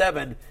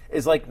 77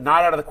 is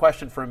not out of the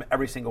question for him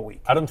every single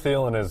week. Adam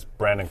Thielen is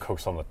Brandon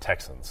Cooks on the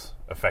Texans,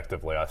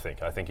 effectively, I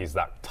think. I think he's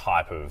going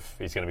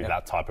to be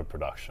that type of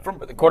production.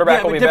 But the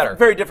quarterback will be better.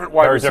 Very different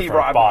wide receiver.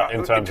 Different, but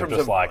in terms of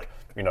just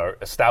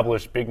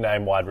established big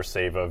name wide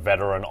receiver,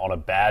 veteran on a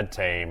bad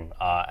team,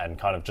 and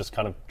kind of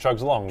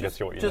chugs along and gets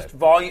you what you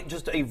need.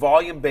 Just a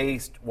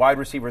volume-based wide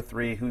receiver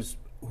 3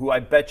 who I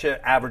bet you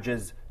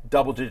averages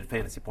double-digit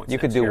fantasy points. You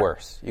could do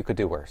worse. You could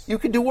do worse.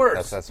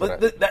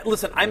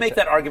 Listen, I make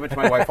that argument to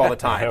my wife all the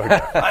time.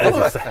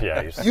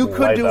 You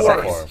could do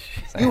worse.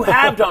 You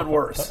have done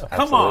worse.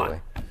 Come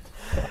on.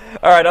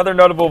 All right, other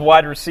notable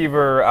wide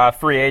receiver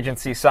free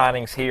agency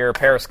signings here.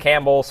 Paris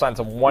Campbell signs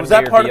a 1-year deal. Was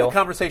that part of the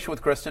conversation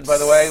with Kristen, by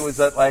the way? Was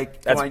that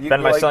That's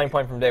been my selling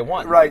point from day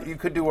one. Right, you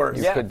could do worse.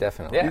 You could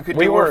definitely. Yeah.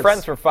 We were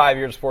friends for 5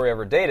 years before we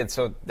ever dated,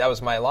 so that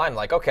was my line.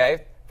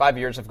 Okay, 5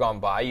 years have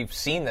gone by. You've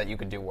seen that you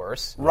could do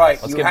worse. Right.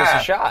 Let's give this a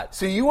shot.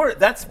 So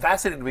that's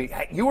fascinating to me.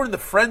 You were in the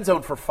friend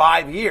zone for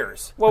 5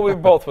 years. Well, we were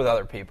both with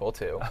other people,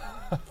 too.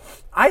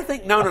 I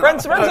think no. Friend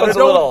zone's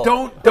a little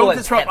don't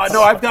disrupt.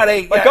 No, I've got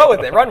a. Go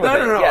with it. Run with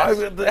it. No.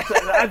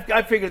 Yes.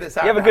 I figured this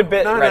out. You have a good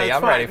bit ready.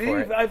 I'm fine. ready for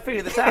it. I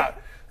figured this out.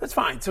 That's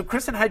fine. So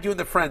Kristen had you in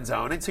the friend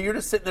zone, and so you're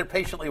just sitting there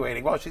patiently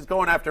waiting while she's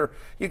going after.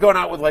 You're going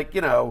out with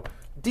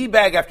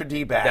D-bag after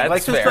D-bag.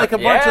 That's just fair. a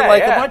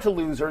bunch of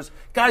losers,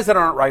 guys that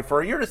aren't right for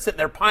her. You're just sitting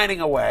there pining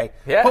away.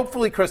 Yeah.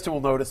 Hopefully Kristen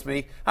will notice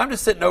me. I'm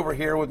just sitting over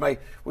here with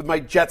my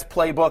Jets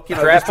playbook,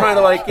 just trying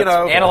to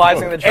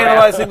analyzing the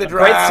draft.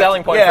 Great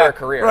selling point for her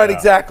career. Right,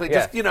 exactly.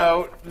 Yeah. Just,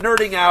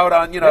 nerding out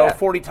on,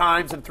 40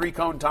 times and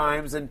 3-cone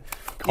times and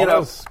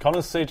Connor's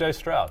CJ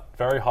Stroud.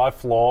 Very high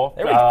floor.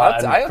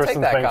 I'll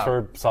Kristen take that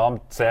thinks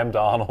for Sam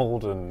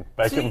Darnold and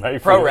Baker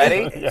Mayfield. Pro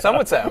ready? Yeah. Some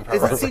would say I'm pro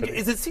ready.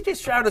 Is it CJ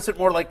Stroud or is it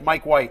more like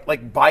Mike White?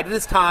 Bided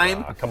his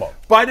time. Come on.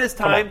 Bided his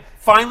time.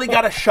 Finally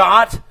got a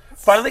shot.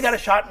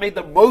 Made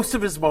the most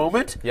of his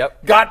moment.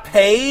 Yep. Got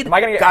paid. Am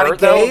I going to get hurt,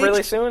 though,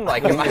 really soon?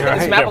 Is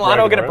Matt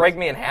Milano going to break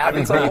me in half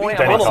at some point?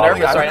 I'm a little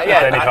nervous right now.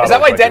 Yeah. Is that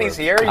why Denny's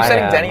here? Are you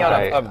setting Denny on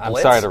a blitz? I'm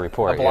sorry to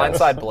report. A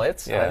blindside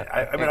blitz? Yeah.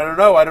 I don't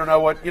know. I don't know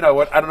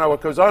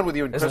what goes on with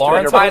you. Is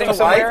Lawrence hiding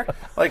somewhere?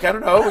 I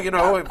don't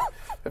know.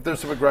 If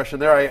there's some aggression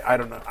there, I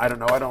don't know. I don't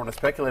want to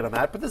speculate on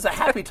that. But this is a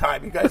happy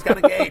time. You guys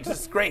got engaged.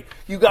 This is great.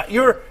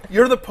 You're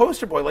the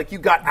poster boy. You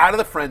got out of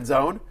the friend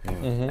zone,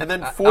 and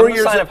then 4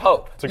 years. I'm a sign of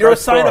hope. You're a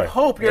sign of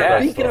hope. You're a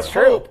beacon of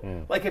hope.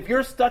 True. If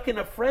you're stuck in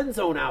a friend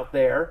zone out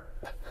there,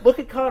 look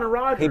at Connor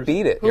Rogers. He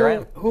beat it.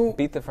 Who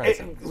beat the friend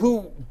zone?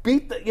 Who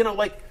beat the?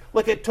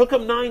 It took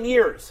him 9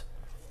 years.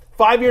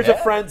 5 years of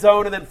friend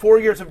zone, and then 4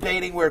 years of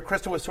dating where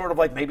Krista was sort of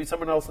like, maybe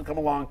someone else will come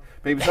along,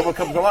 maybe someone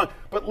comes along.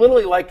 But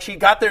literally, like, she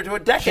got there to a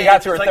decade. She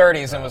got to her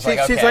 30s and was like,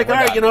 okay, she's like, all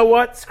right, you know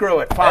what? Screw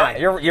it. Fine.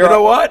 You're, you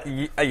know what?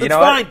 You it's know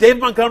fine. what? Dave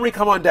Montgomery,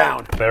 come on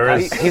down. There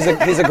is. He's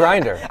a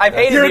grinder. I've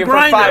hated You're a you for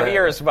grinder. 5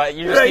 years, but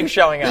you just keep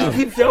showing up.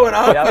 You keep showing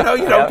up. Yep. You know,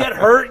 you don't get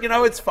hurt. You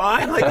know, it's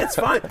fine. Like, it's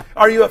fine.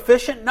 Are you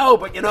efficient? No,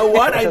 but you know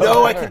what? I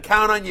know I can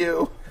count on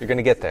you. You're going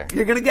to get there.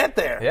 You're going to get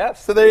there.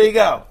 Yes. So there you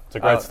go. It's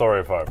a great story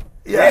of hope.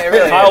 Yeah, it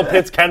really Kyle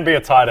Pitts can be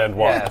a tight end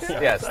one.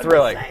 Yes,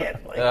 thrilling.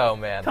 Like, Oh,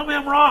 man. Tell me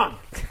I'm wrong.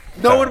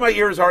 No one in my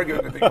ear is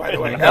arguing with me, by the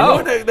way. No.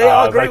 Everyone, they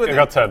all agree with It me.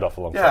 got turned off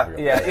a long time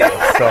ago.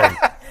 Yeah.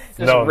 So,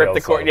 Just rip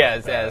the cord.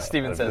 Yeah, as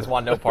Steven says,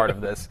 want no part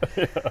of this.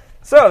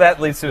 So that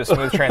leads to a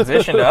smooth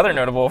transition to other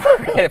notable.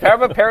 How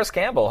about Paris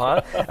Campbell,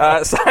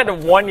 huh? Signed a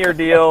 1-year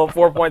deal,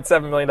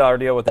 $4.7 million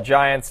deal with the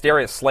Giants.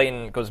 Darius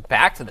Slayton goes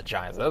back to the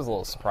Giants. That was a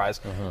little surprise.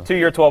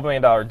 2-year, $12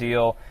 million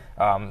deal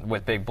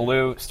with Big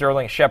Blue.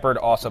 Sterling Shepard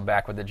also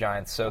back with the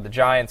Giants. So the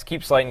Giants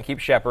keep Slayton, keep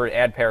Shepard,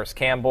 add Paris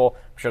Campbell.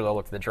 I'm sure they'll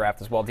look to the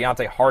draft as well.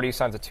 Deontay Hardy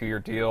signs a 2-year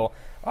deal,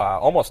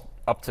 almost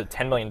up to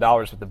 $10 million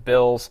with the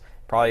Bills.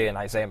 Probably an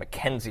Isaiah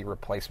McKenzie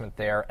replacement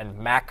there. And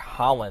Mac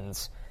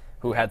Hollins,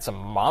 who had some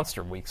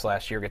monster weeks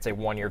last year, gets a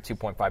 1-year,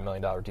 $2.5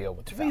 million deal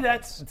with the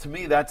Falcons. To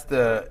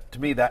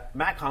me,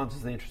 Mac Hollins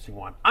is the interesting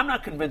one. I'm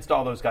not convinced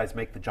all those guys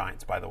make the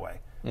Giants, by the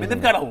way. I mean,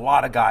 they've got a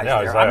lot of guys there.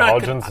 Isaiah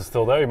Hodgins is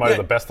still there. He might be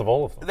the best of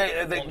all of them.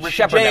 Richard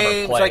Shepard never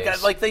James, plays.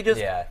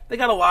 they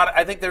got a lot.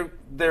 I think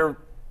they're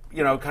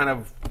kind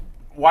of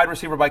wide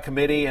receiver by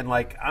committee, and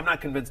I'm not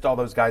convinced all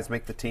those guys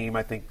make the team.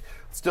 I think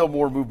still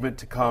more movement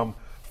to come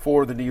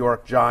for the New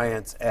York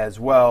Giants as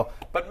well.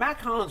 But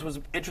Mac Hollins was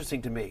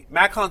interesting to me.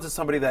 Mac Hollins is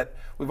somebody that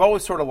we've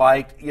always sort of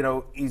liked. You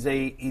know, he's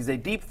a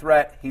deep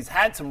threat. He's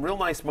had some real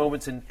nice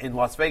moments in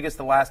Las Vegas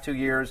the last 2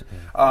 years,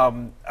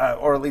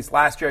 or at least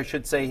last year, I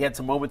should say. He had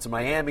some moments in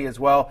Miami as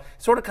well.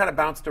 Sort of kind of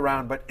bounced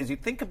around. But as you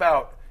think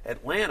about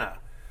Atlanta,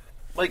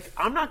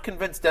 I'm not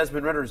convinced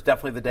Desmond Ridder is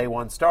definitely the day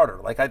one starter.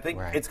 I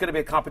think it's going to be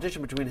a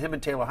competition between him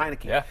and Taylor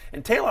Heineke. Yeah.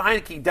 And Taylor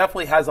Heineke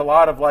definitely has a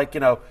lot of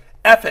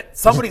F it.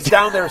 Somebody's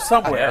down there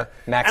somewhere.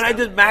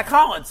 Mac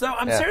Hollins. So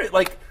I'm serious.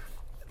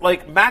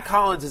 Mac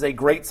Hollins is a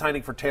great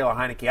signing for Taylor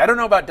Heineke. I don't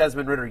know about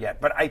Desmond Ridder yet,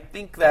 but I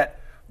think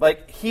that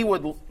he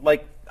would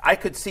I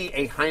could see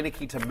a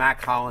Heineke to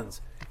Mac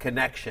Hollins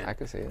connection. I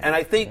could see it. And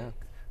I think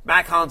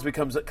Mac Hollins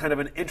becomes kind of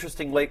an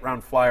interesting late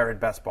round flyer in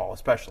best ball,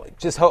 especially.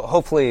 Just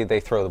hopefully they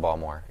throw the ball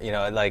more. You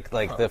know,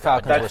 the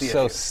Falcons were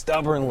so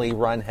stubbornly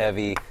run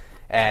heavy.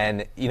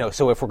 And,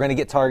 so if we're going to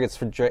get targets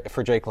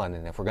for Drake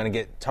London, if we're going to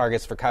get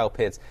targets for Kyle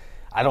Pitts,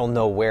 I don't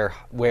know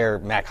where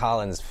Mac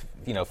Hollins,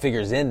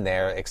 figures in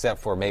there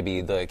except for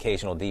maybe the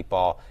occasional deep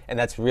ball. And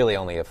that's really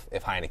only if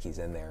Heineke's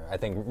in there. I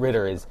think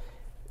Ridder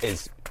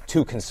is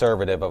too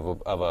conservative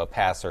of a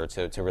passer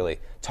to really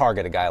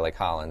target a guy like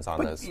Hollins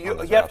on those. You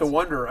have to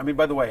wonder. I mean,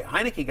 by the way,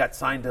 Heineke got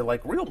signed to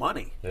real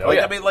money. Yeah.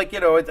 I mean,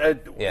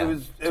 it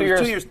was 2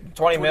 years,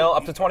 20 mil,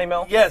 up to 20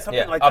 mil. Yeah,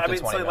 something like up that. to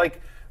I mean, 20 mil.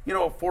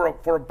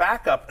 For a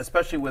backup,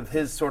 especially with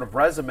his sort of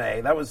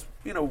resume, that was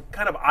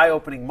kind of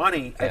eye-opening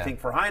money. I think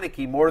for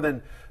Heineke more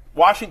than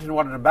Washington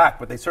wanted him back,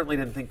 but they certainly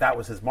didn't think that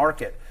was his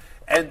market.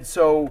 And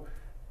so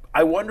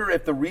I wonder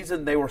if the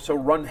reason they were so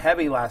run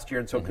heavy last year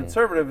and so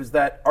conservative is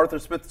that Arthur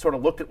Smith sort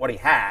of looked at what he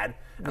had,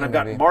 and I've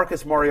got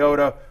Marcus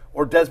Mariota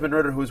or Desmond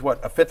Ridder, who was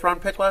a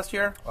fifth-round pick last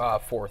year?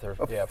 Fourth or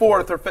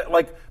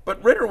fifth.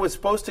 But Ridder was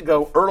supposed to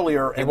go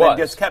earlier, and then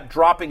just kept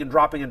dropping and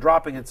dropping and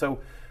dropping, and so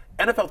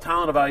NFL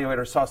talent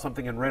evaluators saw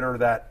something in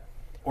Ridder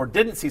or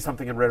didn't see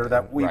something in Ridder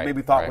that we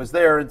maybe thought was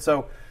there, and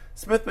so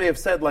Smith may have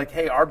said,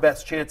 hey, our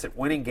best chance at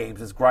winning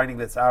games is grinding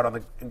this out on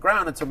the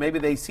ground, and so maybe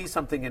they see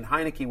something in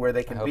Heineke where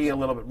they can be a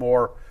little bit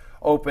more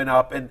open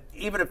up, and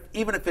even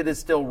if it is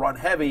still run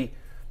heavy,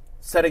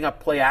 setting up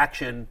play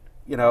action,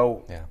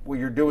 where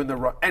you're doing the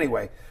run.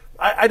 Anyway,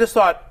 I just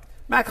thought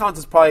Mac Hollins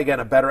is probably,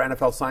 again, a better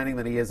NFL signing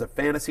than he is a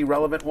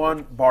fantasy-relevant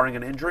one, barring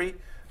an injury,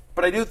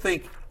 but I do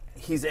think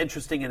he's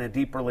interesting in a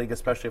deeper league,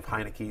 especially if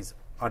Heineke's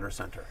under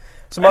center.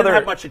 I didn't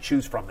have much to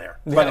choose from there.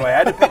 By the way,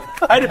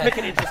 I had to pick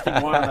an interesting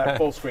one on that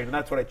full screen, and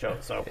that's what I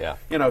chose. So,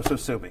 so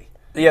sue me.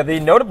 Yeah, the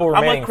notable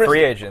remaining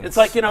free agents. It's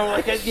like,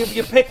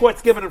 you pick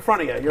what's given in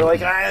front of you. You're like,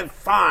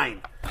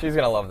 fine. She's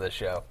going to love this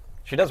show.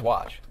 She does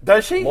watch.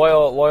 Does she?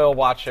 Loyal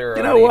watcher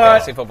of the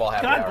Fantasy Football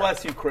Happy Hour. God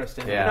bless you,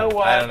 Kristen. Yeah. You know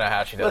what? I don't know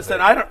how she does it.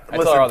 I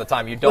tell her all the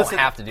time, you don't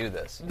have to do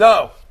this.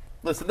 No.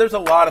 Listen, there's a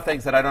lot of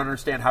things that I don't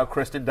understand how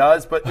Kristen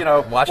does, but,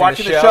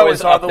 watching the show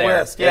is on the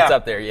list. Yeah. It's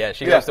up there, yeah.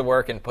 She goes to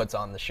work and puts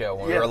on the show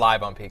when we're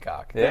live on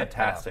Peacock.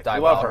 Fantastic.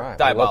 Love her.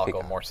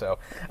 Diabolical, more so.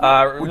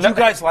 Would you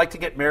guys like to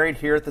get married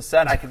here at the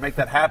set? I can make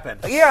that happen.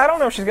 Yeah, I don't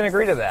know if she's going to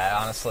agree to that,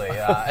 honestly.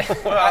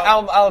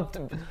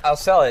 I'll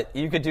sell it.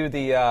 You could do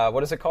the,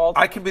 what is it called?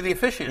 I can be the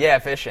officiant. Yeah,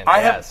 officiant.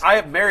 I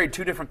have married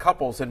 2 different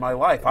couples in my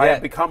life. I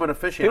have become an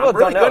officiant. People I'm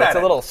really don't know good at it's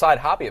a little side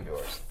hobby of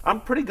yours.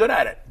 I'm pretty good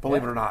at it,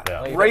 believe it or not.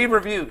 Yeah. Rave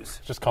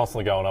reviews. Just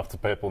constantly going up to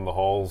people in the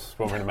halls,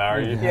 want me to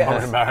marry you? Want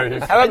me to marry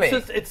you? How about me?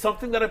 It's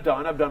something that I've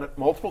done. I've done it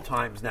multiple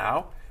times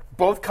now.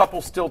 Both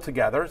couples still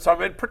together, so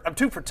I'm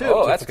 2 for 2.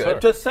 Oh, that's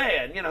good. Just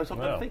saying, something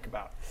to think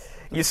about.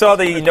 You saw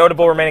the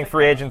notable remaining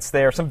free agents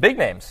there. Some big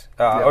names.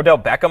 Odell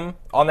Beckham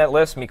on that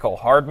list. Mecole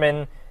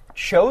Hardman.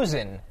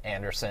 Chosen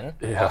Anderson.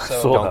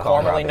 Also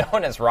formerly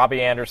known as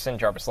Robbie Anderson.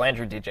 Jarvis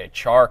Landry. DJ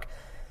Chark.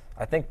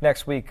 I think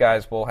next week,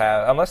 guys, we'll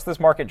have, unless this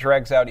market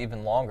drags out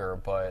even longer,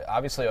 but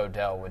obviously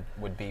Odell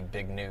would be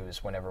big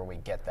news whenever we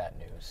get that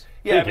news.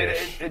 Yeah,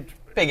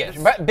 Big-ish.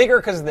 Bigger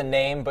because of the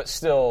name, but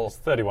still. He's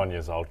 31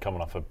 years old, coming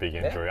off a big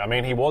injury. I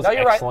mean, he was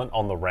you're excellent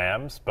on the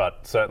Rams,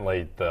 but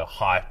certainly the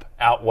hype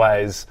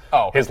outweighs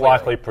his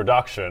likely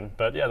production.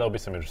 But yeah, there'll be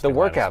some interesting. The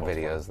workout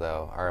videos,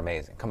 though, are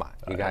amazing. Come on,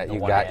 you got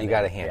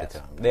to hand it to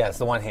him. Yeah, it's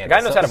the one hand. The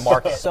guy knows how to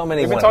market. So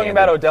many. We've been talking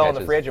about Odell in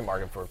the free agent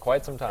market for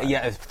quite some time.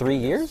 Yeah, 3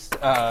 years.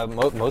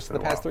 Most of the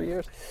past 3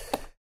 years.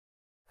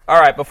 All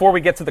right, before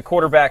we get to the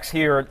quarterbacks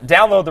here,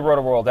 download the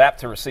RotoWorld app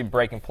to receive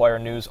breaking player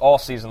news all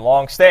season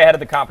long. Stay ahead of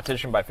the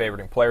competition by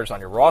favoriting players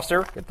on your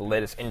roster. Get the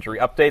latest injury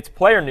updates,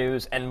 player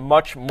news, and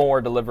much more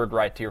delivered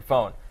right to your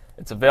phone.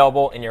 It's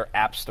available in your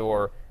app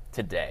store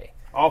today.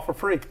 All for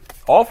free.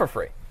 All for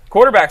free.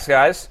 Quarterbacks,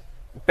 guys.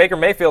 Baker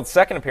Mayfield's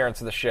second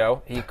appearance of the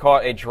show. He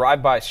caught a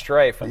drive-by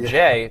stray from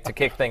Jay to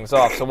kick things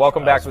off. So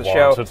welcome back to the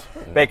show.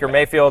 Baker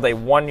Mayfield, a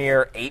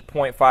 1-year,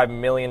 $8.5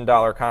 million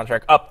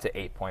contract, up to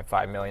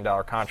 $8.5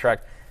 million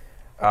contract.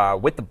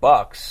 With the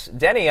Bucs.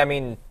 Denny, I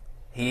mean,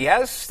 he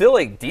has still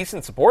a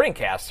decent supporting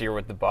cast here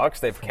with the Bucs.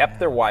 They've kept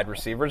their wide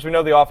receivers. We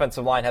know the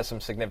offensive line has some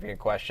significant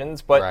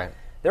questions, but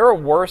there are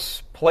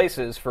worse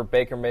places for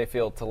Baker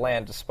Mayfield to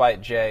land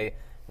despite Jay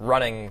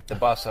running the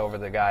bus over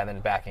the guy and then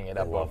backing it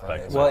up over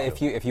him. Well,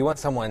 if you want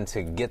someone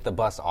to get the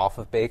bus off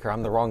of Baker,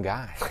 I'm the wrong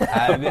guy.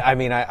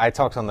 I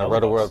talked on the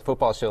RotoWorld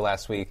football show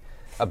last week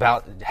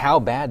about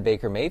how bad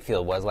Baker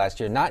Mayfield was last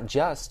year, not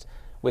just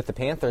with the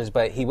Panthers,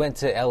 but he went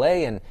to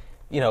L.A. and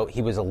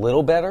he was a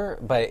little better,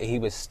 but he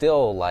was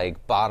still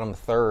like bottom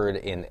third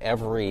in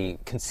every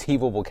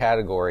conceivable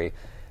category.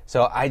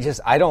 So I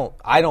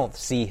don't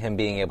see him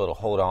being able to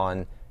hold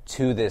on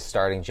to this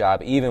starting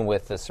job, even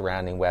with the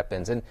surrounding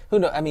weapons. And who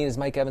knows? I mean, is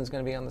Mike Evans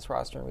going to be on this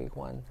roster in Week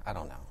 1? I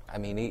don't know. I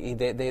mean,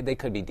 they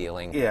could be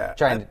dealing,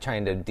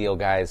 trying to deal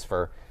guys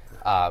for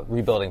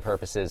rebuilding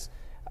purposes.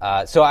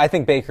 So I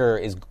think Baker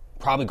is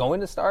probably going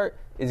to start.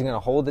 Is he going to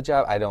hold the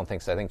job? I don't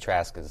think so. I think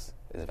Trask is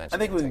eventually. I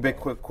think we can be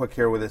quick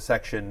here with this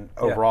section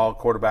overall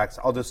quarterbacks.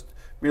 I'll just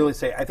really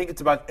say I think it's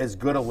about as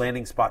good a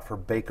landing spot for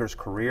Baker's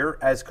career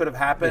as could have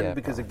happened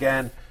because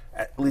again,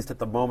 at least at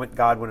the moment,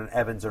 Godwin and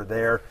Evans are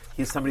there.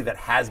 He's somebody that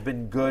has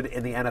been good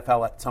in the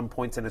NFL at some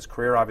points in his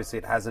career. Obviously,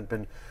 it hasn't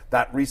been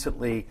that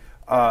recently.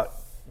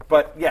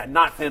 But, yeah,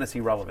 not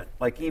fantasy relevant.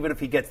 Like, even if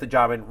he gets the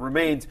job and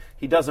remains,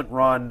 he doesn't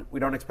run.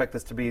 We don't expect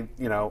this to be,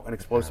 an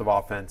explosive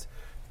offense.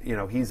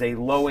 He's a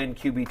low-end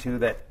QB2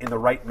 that in the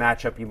right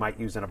matchup you might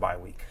use in a bye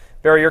week.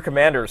 Barry, your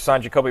Commanders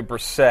signed Jacoby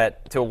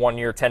Brissett to a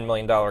 1-year, $10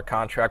 million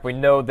contract. We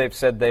know they've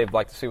said they'd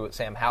like to see what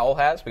Sam Howell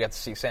has. We got to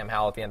see Sam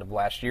Howell at the end of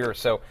last year.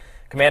 So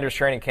Commanders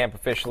training camp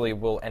officially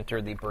will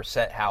enter the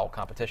Brissett-Howell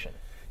competition.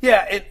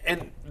 Yeah,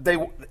 and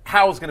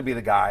Howell's going to be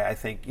the guy, I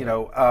think.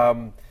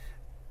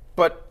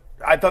 But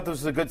I thought this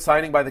was a good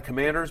signing by the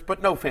Commanders,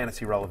 but no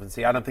fantasy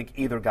relevancy. I don't think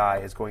either guy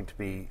is going to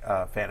be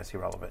fantasy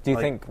relevant. Do you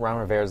think Ron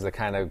Rivera is the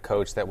kind of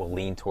coach that will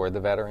lean toward the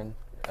veteran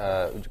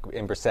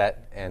in Brissett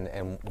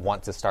and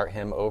want to start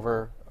him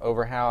over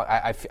Howell?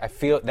 I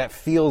feel that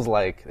feels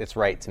like it's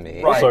right to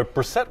me. Right. So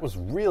Brissett was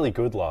really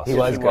good last year.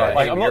 He was good.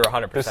 You're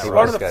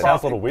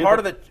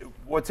 100% right.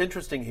 What's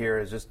interesting here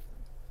is just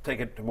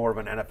take it to more of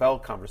an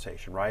NFL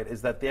conversation, right?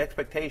 Is that the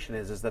expectation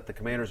is that the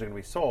Commanders are going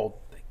to be sold.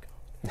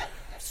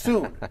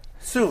 Soon,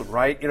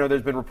 right?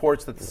 There's been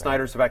reports that the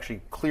Snyders have actually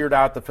cleared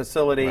out the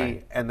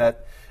facility, and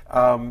that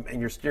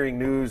in your steering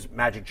news,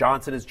 Magic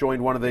Johnson has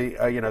joined one of the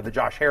the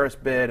Josh Harris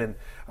bid, and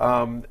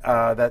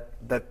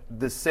that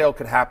this sale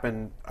could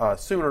happen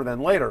sooner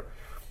than later.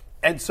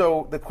 And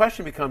so the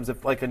question becomes,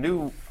 if like a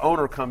new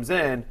owner comes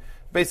in,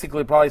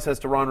 basically probably says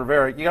to Ron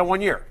Rivera, "You got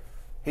 1 year."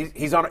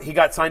 He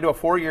got signed to a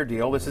 4-year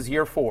deal. This is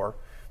year 4.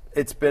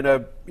 It's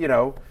been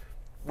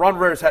Ron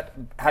Rivera's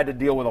had to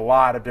deal with a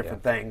lot of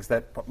different things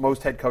that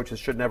most head coaches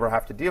should never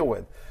have to deal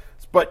with.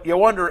 But you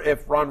wonder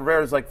if Ron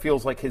Rivera's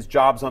feels like his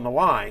job's on the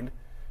line.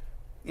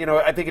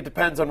 I think it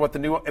depends on what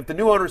if the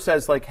new owner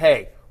says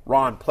hey,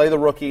 Ron, play the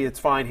rookie, it's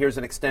fine, here's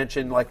an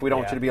extension, we don't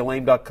want you to be a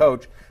lame duck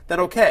coach, then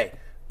okay.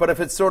 But if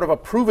it's sort of a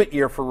prove it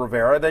year for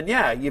Rivera, then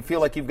you feel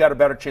like you've got a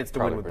better chance to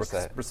win with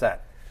Brissett.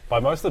 By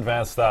most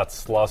advanced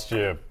stats, last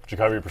year,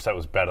 Jacoby Brissett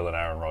was better than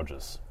Aaron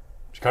Rodgers.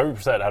 Jacoby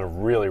Brissett had a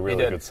really,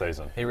 really good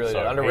season. He really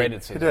did.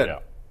 Underrated season. He did.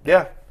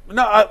 Yeah.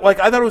 No, I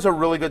thought it was a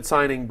really good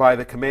signing by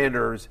the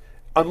Commanders,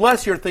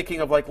 unless you're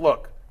thinking of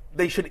look,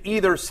 they should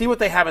either see what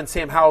they have in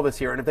Sam Howell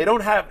this year, and if they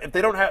don't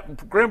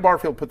have, Graham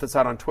Barfield put this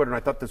out on Twitter, and I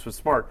thought this was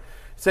smart,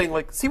 saying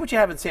see what you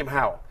have in Sam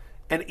Howell.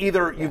 And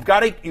either you've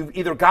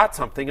either got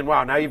something, and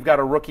wow, now you've got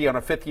a rookie on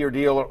a 5th-year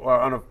deal or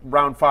on a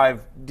round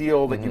 5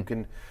 deal that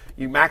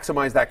you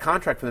maximize that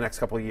contract for the next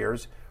couple of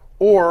years,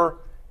 or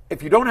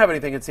if you don't have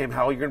anything in Sam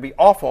Howell, you're going to be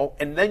awful,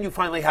 and then you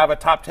finally have a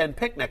top 10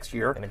 pick next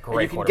year. And a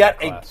great you can quarterback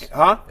get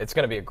class. It's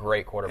going to be a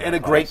great quarterback and a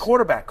class. great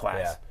quarterback class.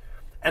 Yeah.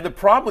 And the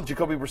problem with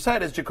Jacoby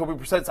Brissett is Jacoby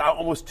Brissett's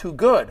almost too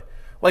good.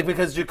 Like,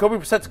 because Jacoby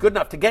Brissett's good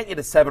enough to get you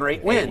to 7 or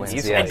 8 wins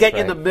and get you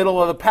in the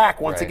middle of the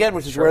pack once again,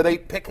 which is where they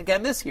pick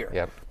again this year.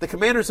 Yep. The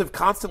Commanders have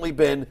constantly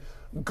been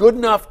good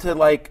enough to,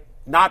 like,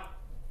 not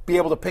be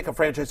able to pick a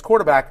franchise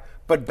quarterback,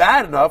 but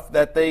bad enough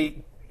that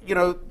they,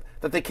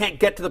 that they can't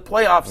get to the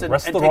playoffs. The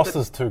rest of the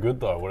roster's too good,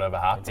 though, whatever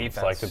happens.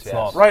 Defense, it's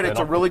not. Right, it's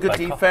a really good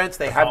defense.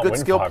 They have good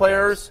skill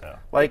players,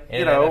 like,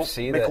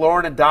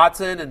 McLaurin and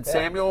Dotson and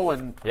Samuel.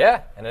 And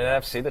yeah, and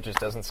an NFC that just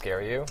doesn't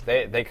scare you.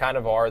 They kind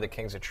of are the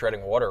kings of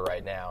treading water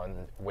right now,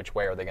 and which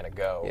way are they going to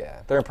go?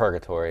 Yeah, they're in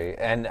purgatory.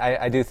 And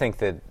I do think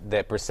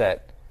that Brissett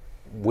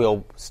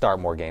will start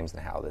more games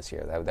than Howell this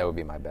year. That would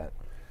be my bet.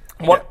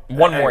 One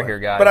more here,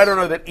 guys. But I don't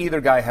know that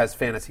either guy has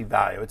fantasy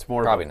value. It's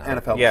more Probably of not.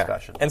 an NFL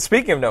discussion. And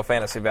speaking of no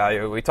fantasy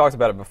value, we talked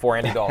about it before.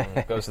 Andy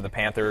Dalton goes to the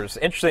Panthers.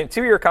 Interesting,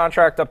 2-year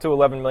contract up to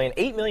 $11 million,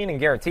 $8 million in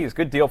guarantees.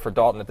 Good deal for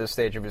Dalton at this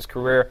stage of his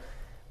career.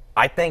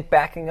 I think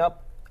backing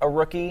up a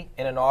rookie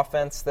in an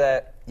offense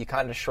that you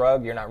kind of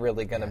shrug, you're not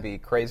really going to be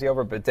crazy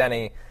over. But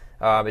Denny,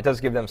 it does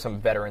give them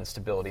some veteran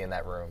stability in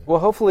that room. Well,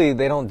 hopefully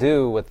they don't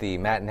do what the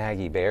Matt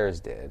Nagy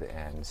Bears did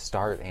and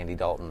start Andy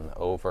Dalton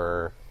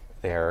over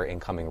their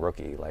incoming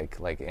rookie,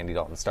 like Andy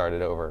Dalton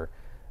started over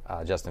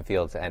Justin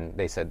Fields, and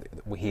they said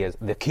he is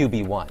the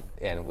QB1,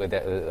 and with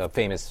a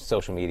famous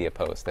social media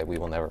post that we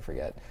will never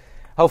forget.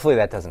 Hopefully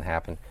that doesn't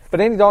happen.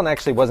 But Andy Dalton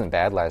actually wasn't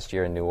bad last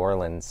year in New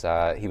Orleans.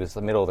 He was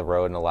the middle of the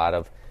road in a lot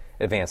of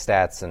advanced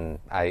stats, and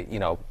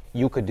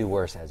you could do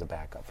worse as a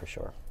backup for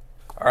sure.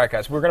 All right,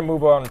 guys, we're going to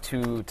move on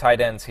to tight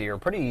ends here.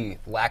 Pretty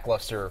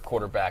lackluster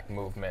quarterback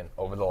movement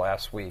over the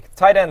last week.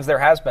 Tight ends, there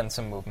has been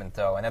some movement,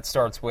 though, and that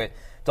starts with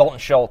Dalton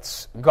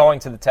Schultz going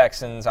to the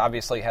Texans.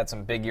 Obviously had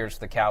some big years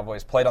for the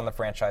Cowboys, played on the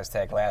franchise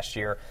tag last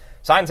year.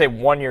 Signs a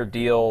one-year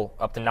deal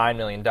up to $9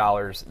 million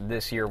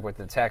this year with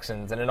the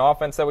Texans. And an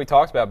offense that we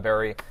talked about,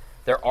 Barry,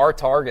 there are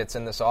targets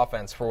in this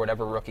offense for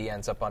whatever rookie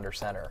ends up under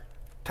center.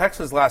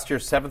 Texas last year,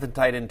 7th in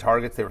tight end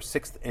targets. They were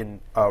 6th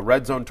in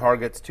red zone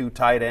targets, 2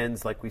 tight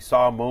ends. Like, we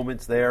saw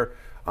moments there.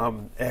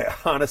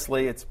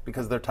 Honestly, it's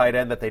because they're tight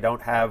end that they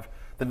don't have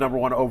the number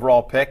 1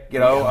 overall pick,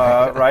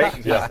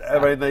 right? Yeah.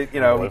 Everybody, he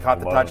caught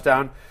the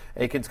touchdown.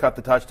 Akins caught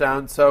the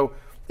touchdown. So,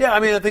 yeah, I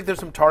mean, I think there's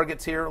some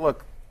targets here.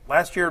 Look,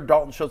 last year,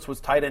 Dalton Schultz was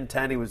tight end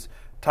 10. He was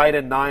tight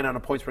end 9 on a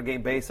points per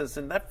game basis,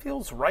 and that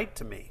feels right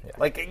to me. Yeah.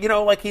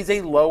 Like he's a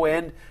low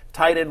end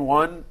tight end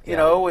 1,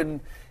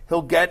 and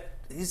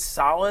he's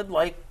solid,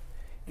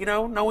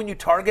 know when you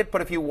target,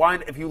 but if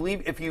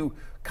you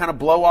kind of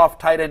blow off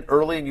tight end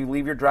early and you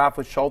leave your draft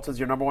with Schultz as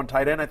your number 1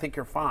 tight end, I think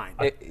you're fine.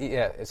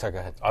 Sorry, go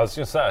ahead. I was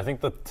going to say, I think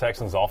the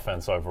Texans'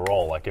 offense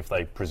overall, like if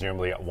they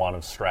presumably get one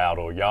of Stroud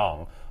or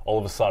Young, all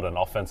of a sudden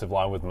offensive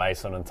line with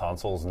Mason and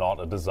Tunsil is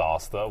not a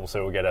disaster. We'll see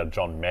what we get out of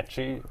John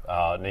Mechie.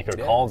 Nico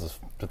Collins is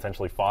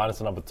potentially fine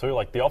as a number 2.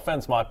 Like, the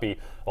offense might be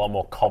a lot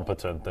more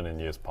competent than in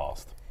years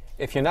past.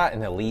 If you're not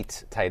an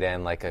elite tight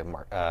end like a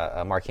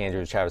Mark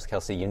Andrews, Travis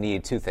Kelce, you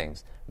need 2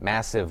 things: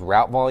 massive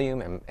route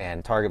volume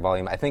and target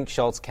volume. I think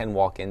Schultz can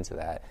walk into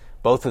that,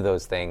 both of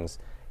those things,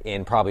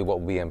 in probably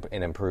what will be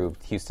an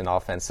improved Houston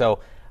offense. So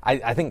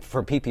I think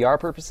for PPR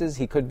purposes,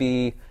 he could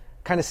be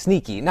kind of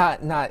sneaky,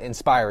 not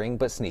inspiring,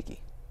 but sneaky.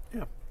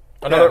 Yeah.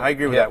 I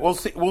agree with that.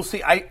 We'll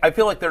see. I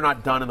feel like they're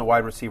not done in the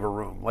wide receiver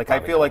room. Like,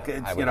 probably I feel like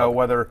it's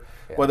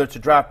whether it's a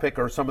draft pick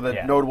or some of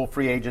the notable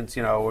free agents,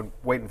 and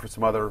waiting for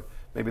some other.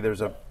 Maybe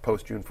there's a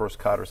post-June 1st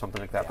cut or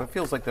something like that. But it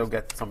feels like they'll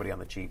get somebody on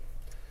the cheap.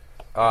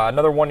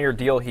 Another one-year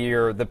deal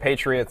here. The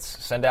Patriots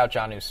send out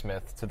Jonnu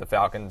Smith to the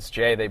Falcons.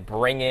 Jay, they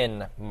bring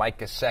in Mike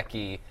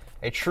Gesicki,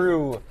 a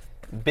true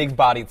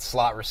big-bodied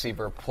slot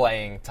receiver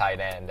playing tight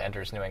end,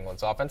 enters New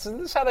England's offense. And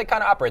this is how they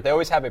kind of operate. They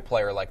always have a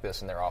player like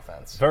this in their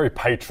offense. Very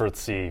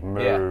Patriots-y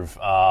move,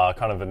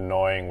 kind of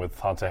annoying with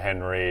Hunter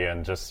Henry,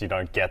 and just you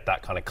don't get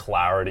that kind of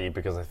clarity,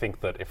 because I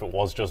think that if it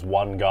was just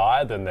one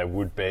guy, then there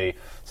would be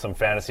some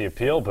fantasy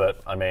appeal. But,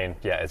 I mean,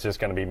 it's just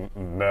going to be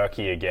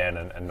murky again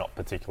and not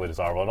particularly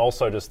desirable. And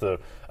also just an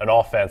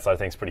offense I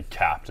think is pretty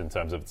capped in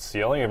terms of its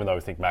ceiling, even though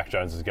we think Mac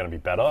Jones is going to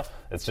be better.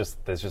 There's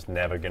just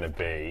never going to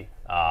be,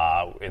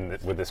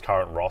 with this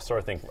current roster,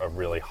 I think a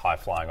really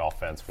high-flying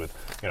offense with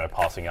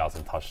passing yards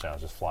and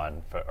touchdowns just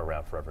flying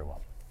around for everyone.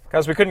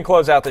 Guys, we couldn't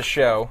close out the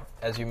show,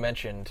 as you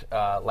mentioned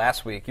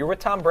last week. You were with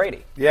Tom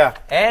Brady. Yeah.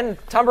 And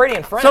Tom Brady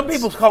and Friends. Some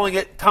people's calling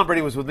it Tom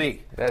Brady was with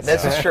me.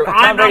 This is true.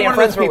 Tom Brady and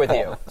Friends were with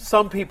you.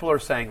 Some people are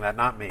saying that,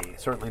 not me.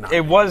 Certainly not.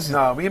 It was.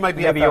 No, he might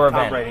be maybe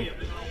Tom Brady.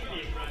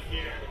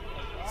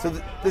 So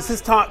this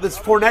is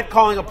Fournette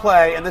calling a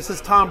play, and this is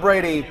Tom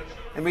Brady.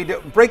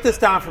 Break this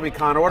down for me,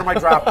 Connor. What are my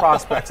draft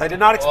prospects? I did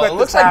not expect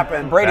this to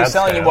happen. Brady's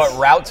telling you what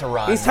route to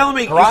run. He's telling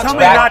me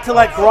not to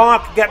let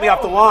Gronk get me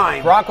off the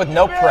line. Gronk with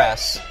no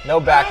press,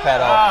 no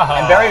backpedal,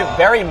 and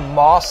very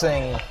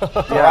mossing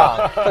Gronk.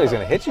 I thought he was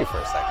going to hit you for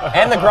a second.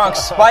 And the Gronk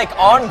spike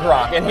on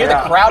Gronk. And hear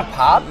the crowd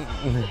pop?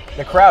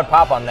 The crowd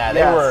pop on that.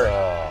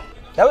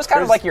 That was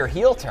kind of like your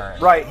heel turn.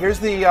 Right. Here's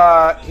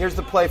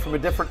the play from a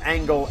different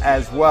angle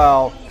as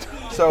well.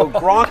 So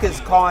Gronk is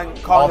calling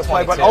the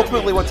play, but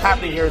ultimately what's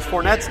happening here is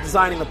Fournette's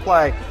designing the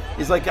play.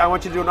 He's like, I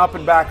want you to do an up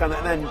and back on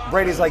that. And then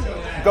Brady's like,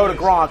 go to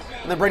Gronk.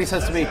 And then Brady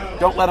says to me,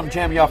 don't let him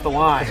jam you off the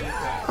line.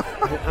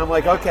 I'm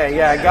like, okay,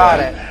 yeah, I got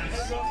it.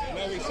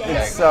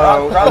 And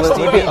so I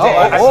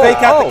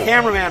fake out the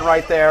cameraman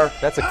right there.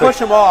 That's a push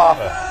him off.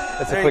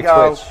 That's there a quick you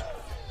go.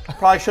 twitch.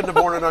 Probably shouldn't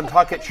have worn an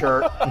Untuck It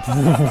shirt,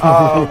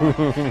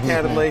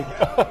 candidly.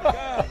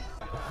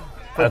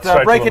 But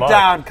break it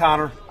down,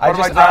 Connor. What are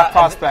my draft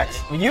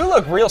prospects? You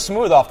look real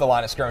smooth off the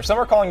line of scrimmage. Some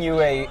are calling you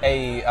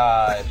a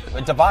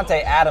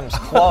Devontae Adams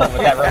clone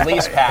with that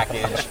release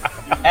package.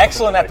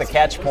 Excellent at the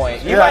catch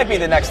point. You might be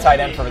the next tight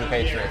end for the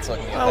Patriots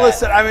looking at that.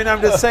 Listen, I mean,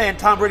 I'm just saying,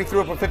 Tom Brady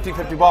threw up a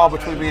 50-50 ball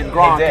between me and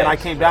Gronk, and I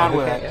came down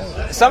with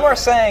it. Some are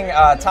saying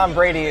Tom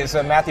Brady is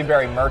a Matthew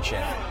Berry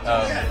merchant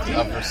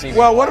of receiving.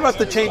 Well, what about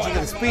the changing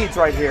of the speeds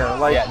right here?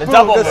 Like the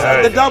double move.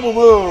 The double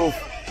move.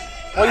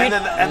 Well,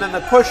 and then the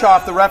push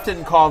off, the ref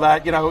didn't call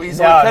that. You know,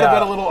 easily could have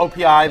been a little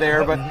OPI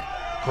there, but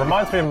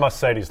reminds me of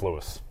Mercedes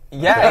Lewis.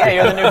 Yeah,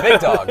 you're the new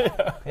big dog.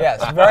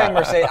 Yes, very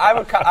Mercedes.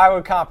 I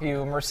would comp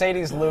you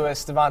Mercedes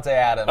Lewis, Devontae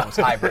Adams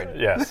hybrid.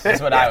 Yes,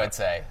 is what I would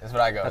say. Is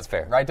what I go. That's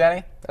fair, right,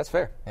 Denny? That's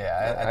fair.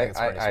 Yeah, I think it's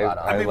pretty spot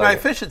on. I mean, my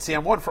efficiency,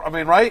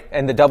 right?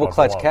 And the double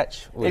clutch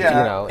catch. You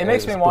know, it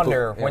makes me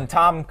wonder when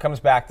Tom comes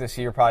back this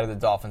year, probably to the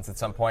Dolphins at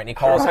some point. And he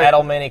calls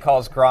Edelman, he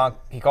calls Gronk,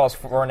 he calls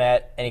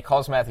Fournette, and he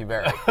calls Matthew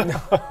Berry. And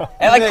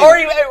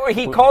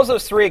he calls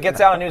those three. It gets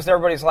out on news. And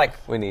everybody's like,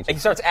 "We need you." He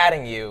starts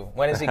adding you.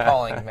 When is he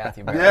calling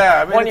Matthew Berry?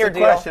 Yeah, I mean, 1 year it's a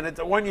deal. question. It's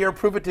a 1 year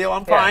prove it deal.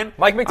 I'm fine.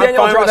 Mike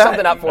McDaniel will draw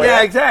something up for you.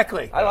 Yeah,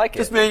 exactly. I like it.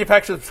 Just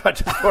manufacture the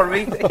touches for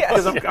me.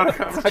 Yes.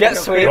 I'm Jet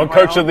sweep. Your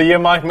coach of the year,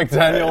 Mike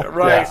McDaniel.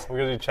 Right. Yeah, we're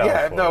going to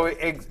challenge. Yeah, no,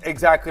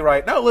 exactly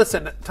right. No,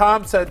 listen,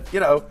 Tom said,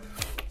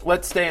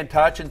 let's stay in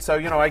touch. And so,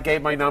 I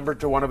gave my number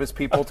to one of his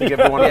people to give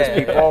to one of his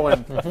people.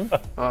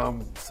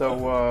 And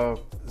so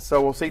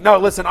we'll see. No,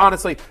 listen,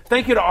 honestly,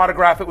 thank you to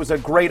Autograph. It was a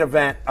great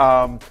event.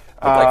 And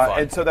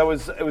so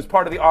it was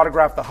part of the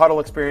Autograph, the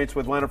huddle experience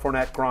with Leonard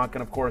Fournette, Gronk,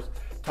 and of course,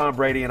 Tom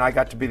Brady, and I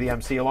got to be the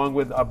MC along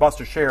with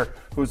Buster Scher,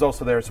 who was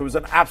also there. So it was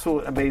an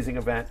absolute amazing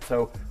event.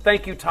 So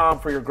thank you, Tom,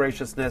 for your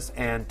graciousness,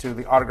 and to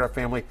the Autograph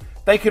family.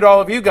 Thank you to all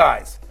of you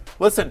guys.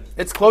 Listen,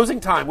 it's closing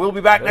time. We'll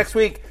be back next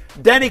week.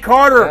 Denny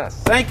Carter,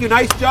 thank you.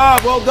 Nice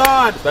job. Well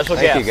done. Special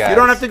guest. You guys. You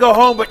don't have to go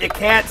home, but you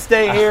can't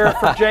stay here.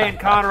 For Jay and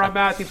Connor, I'm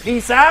Matthew.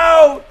 Peace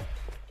out.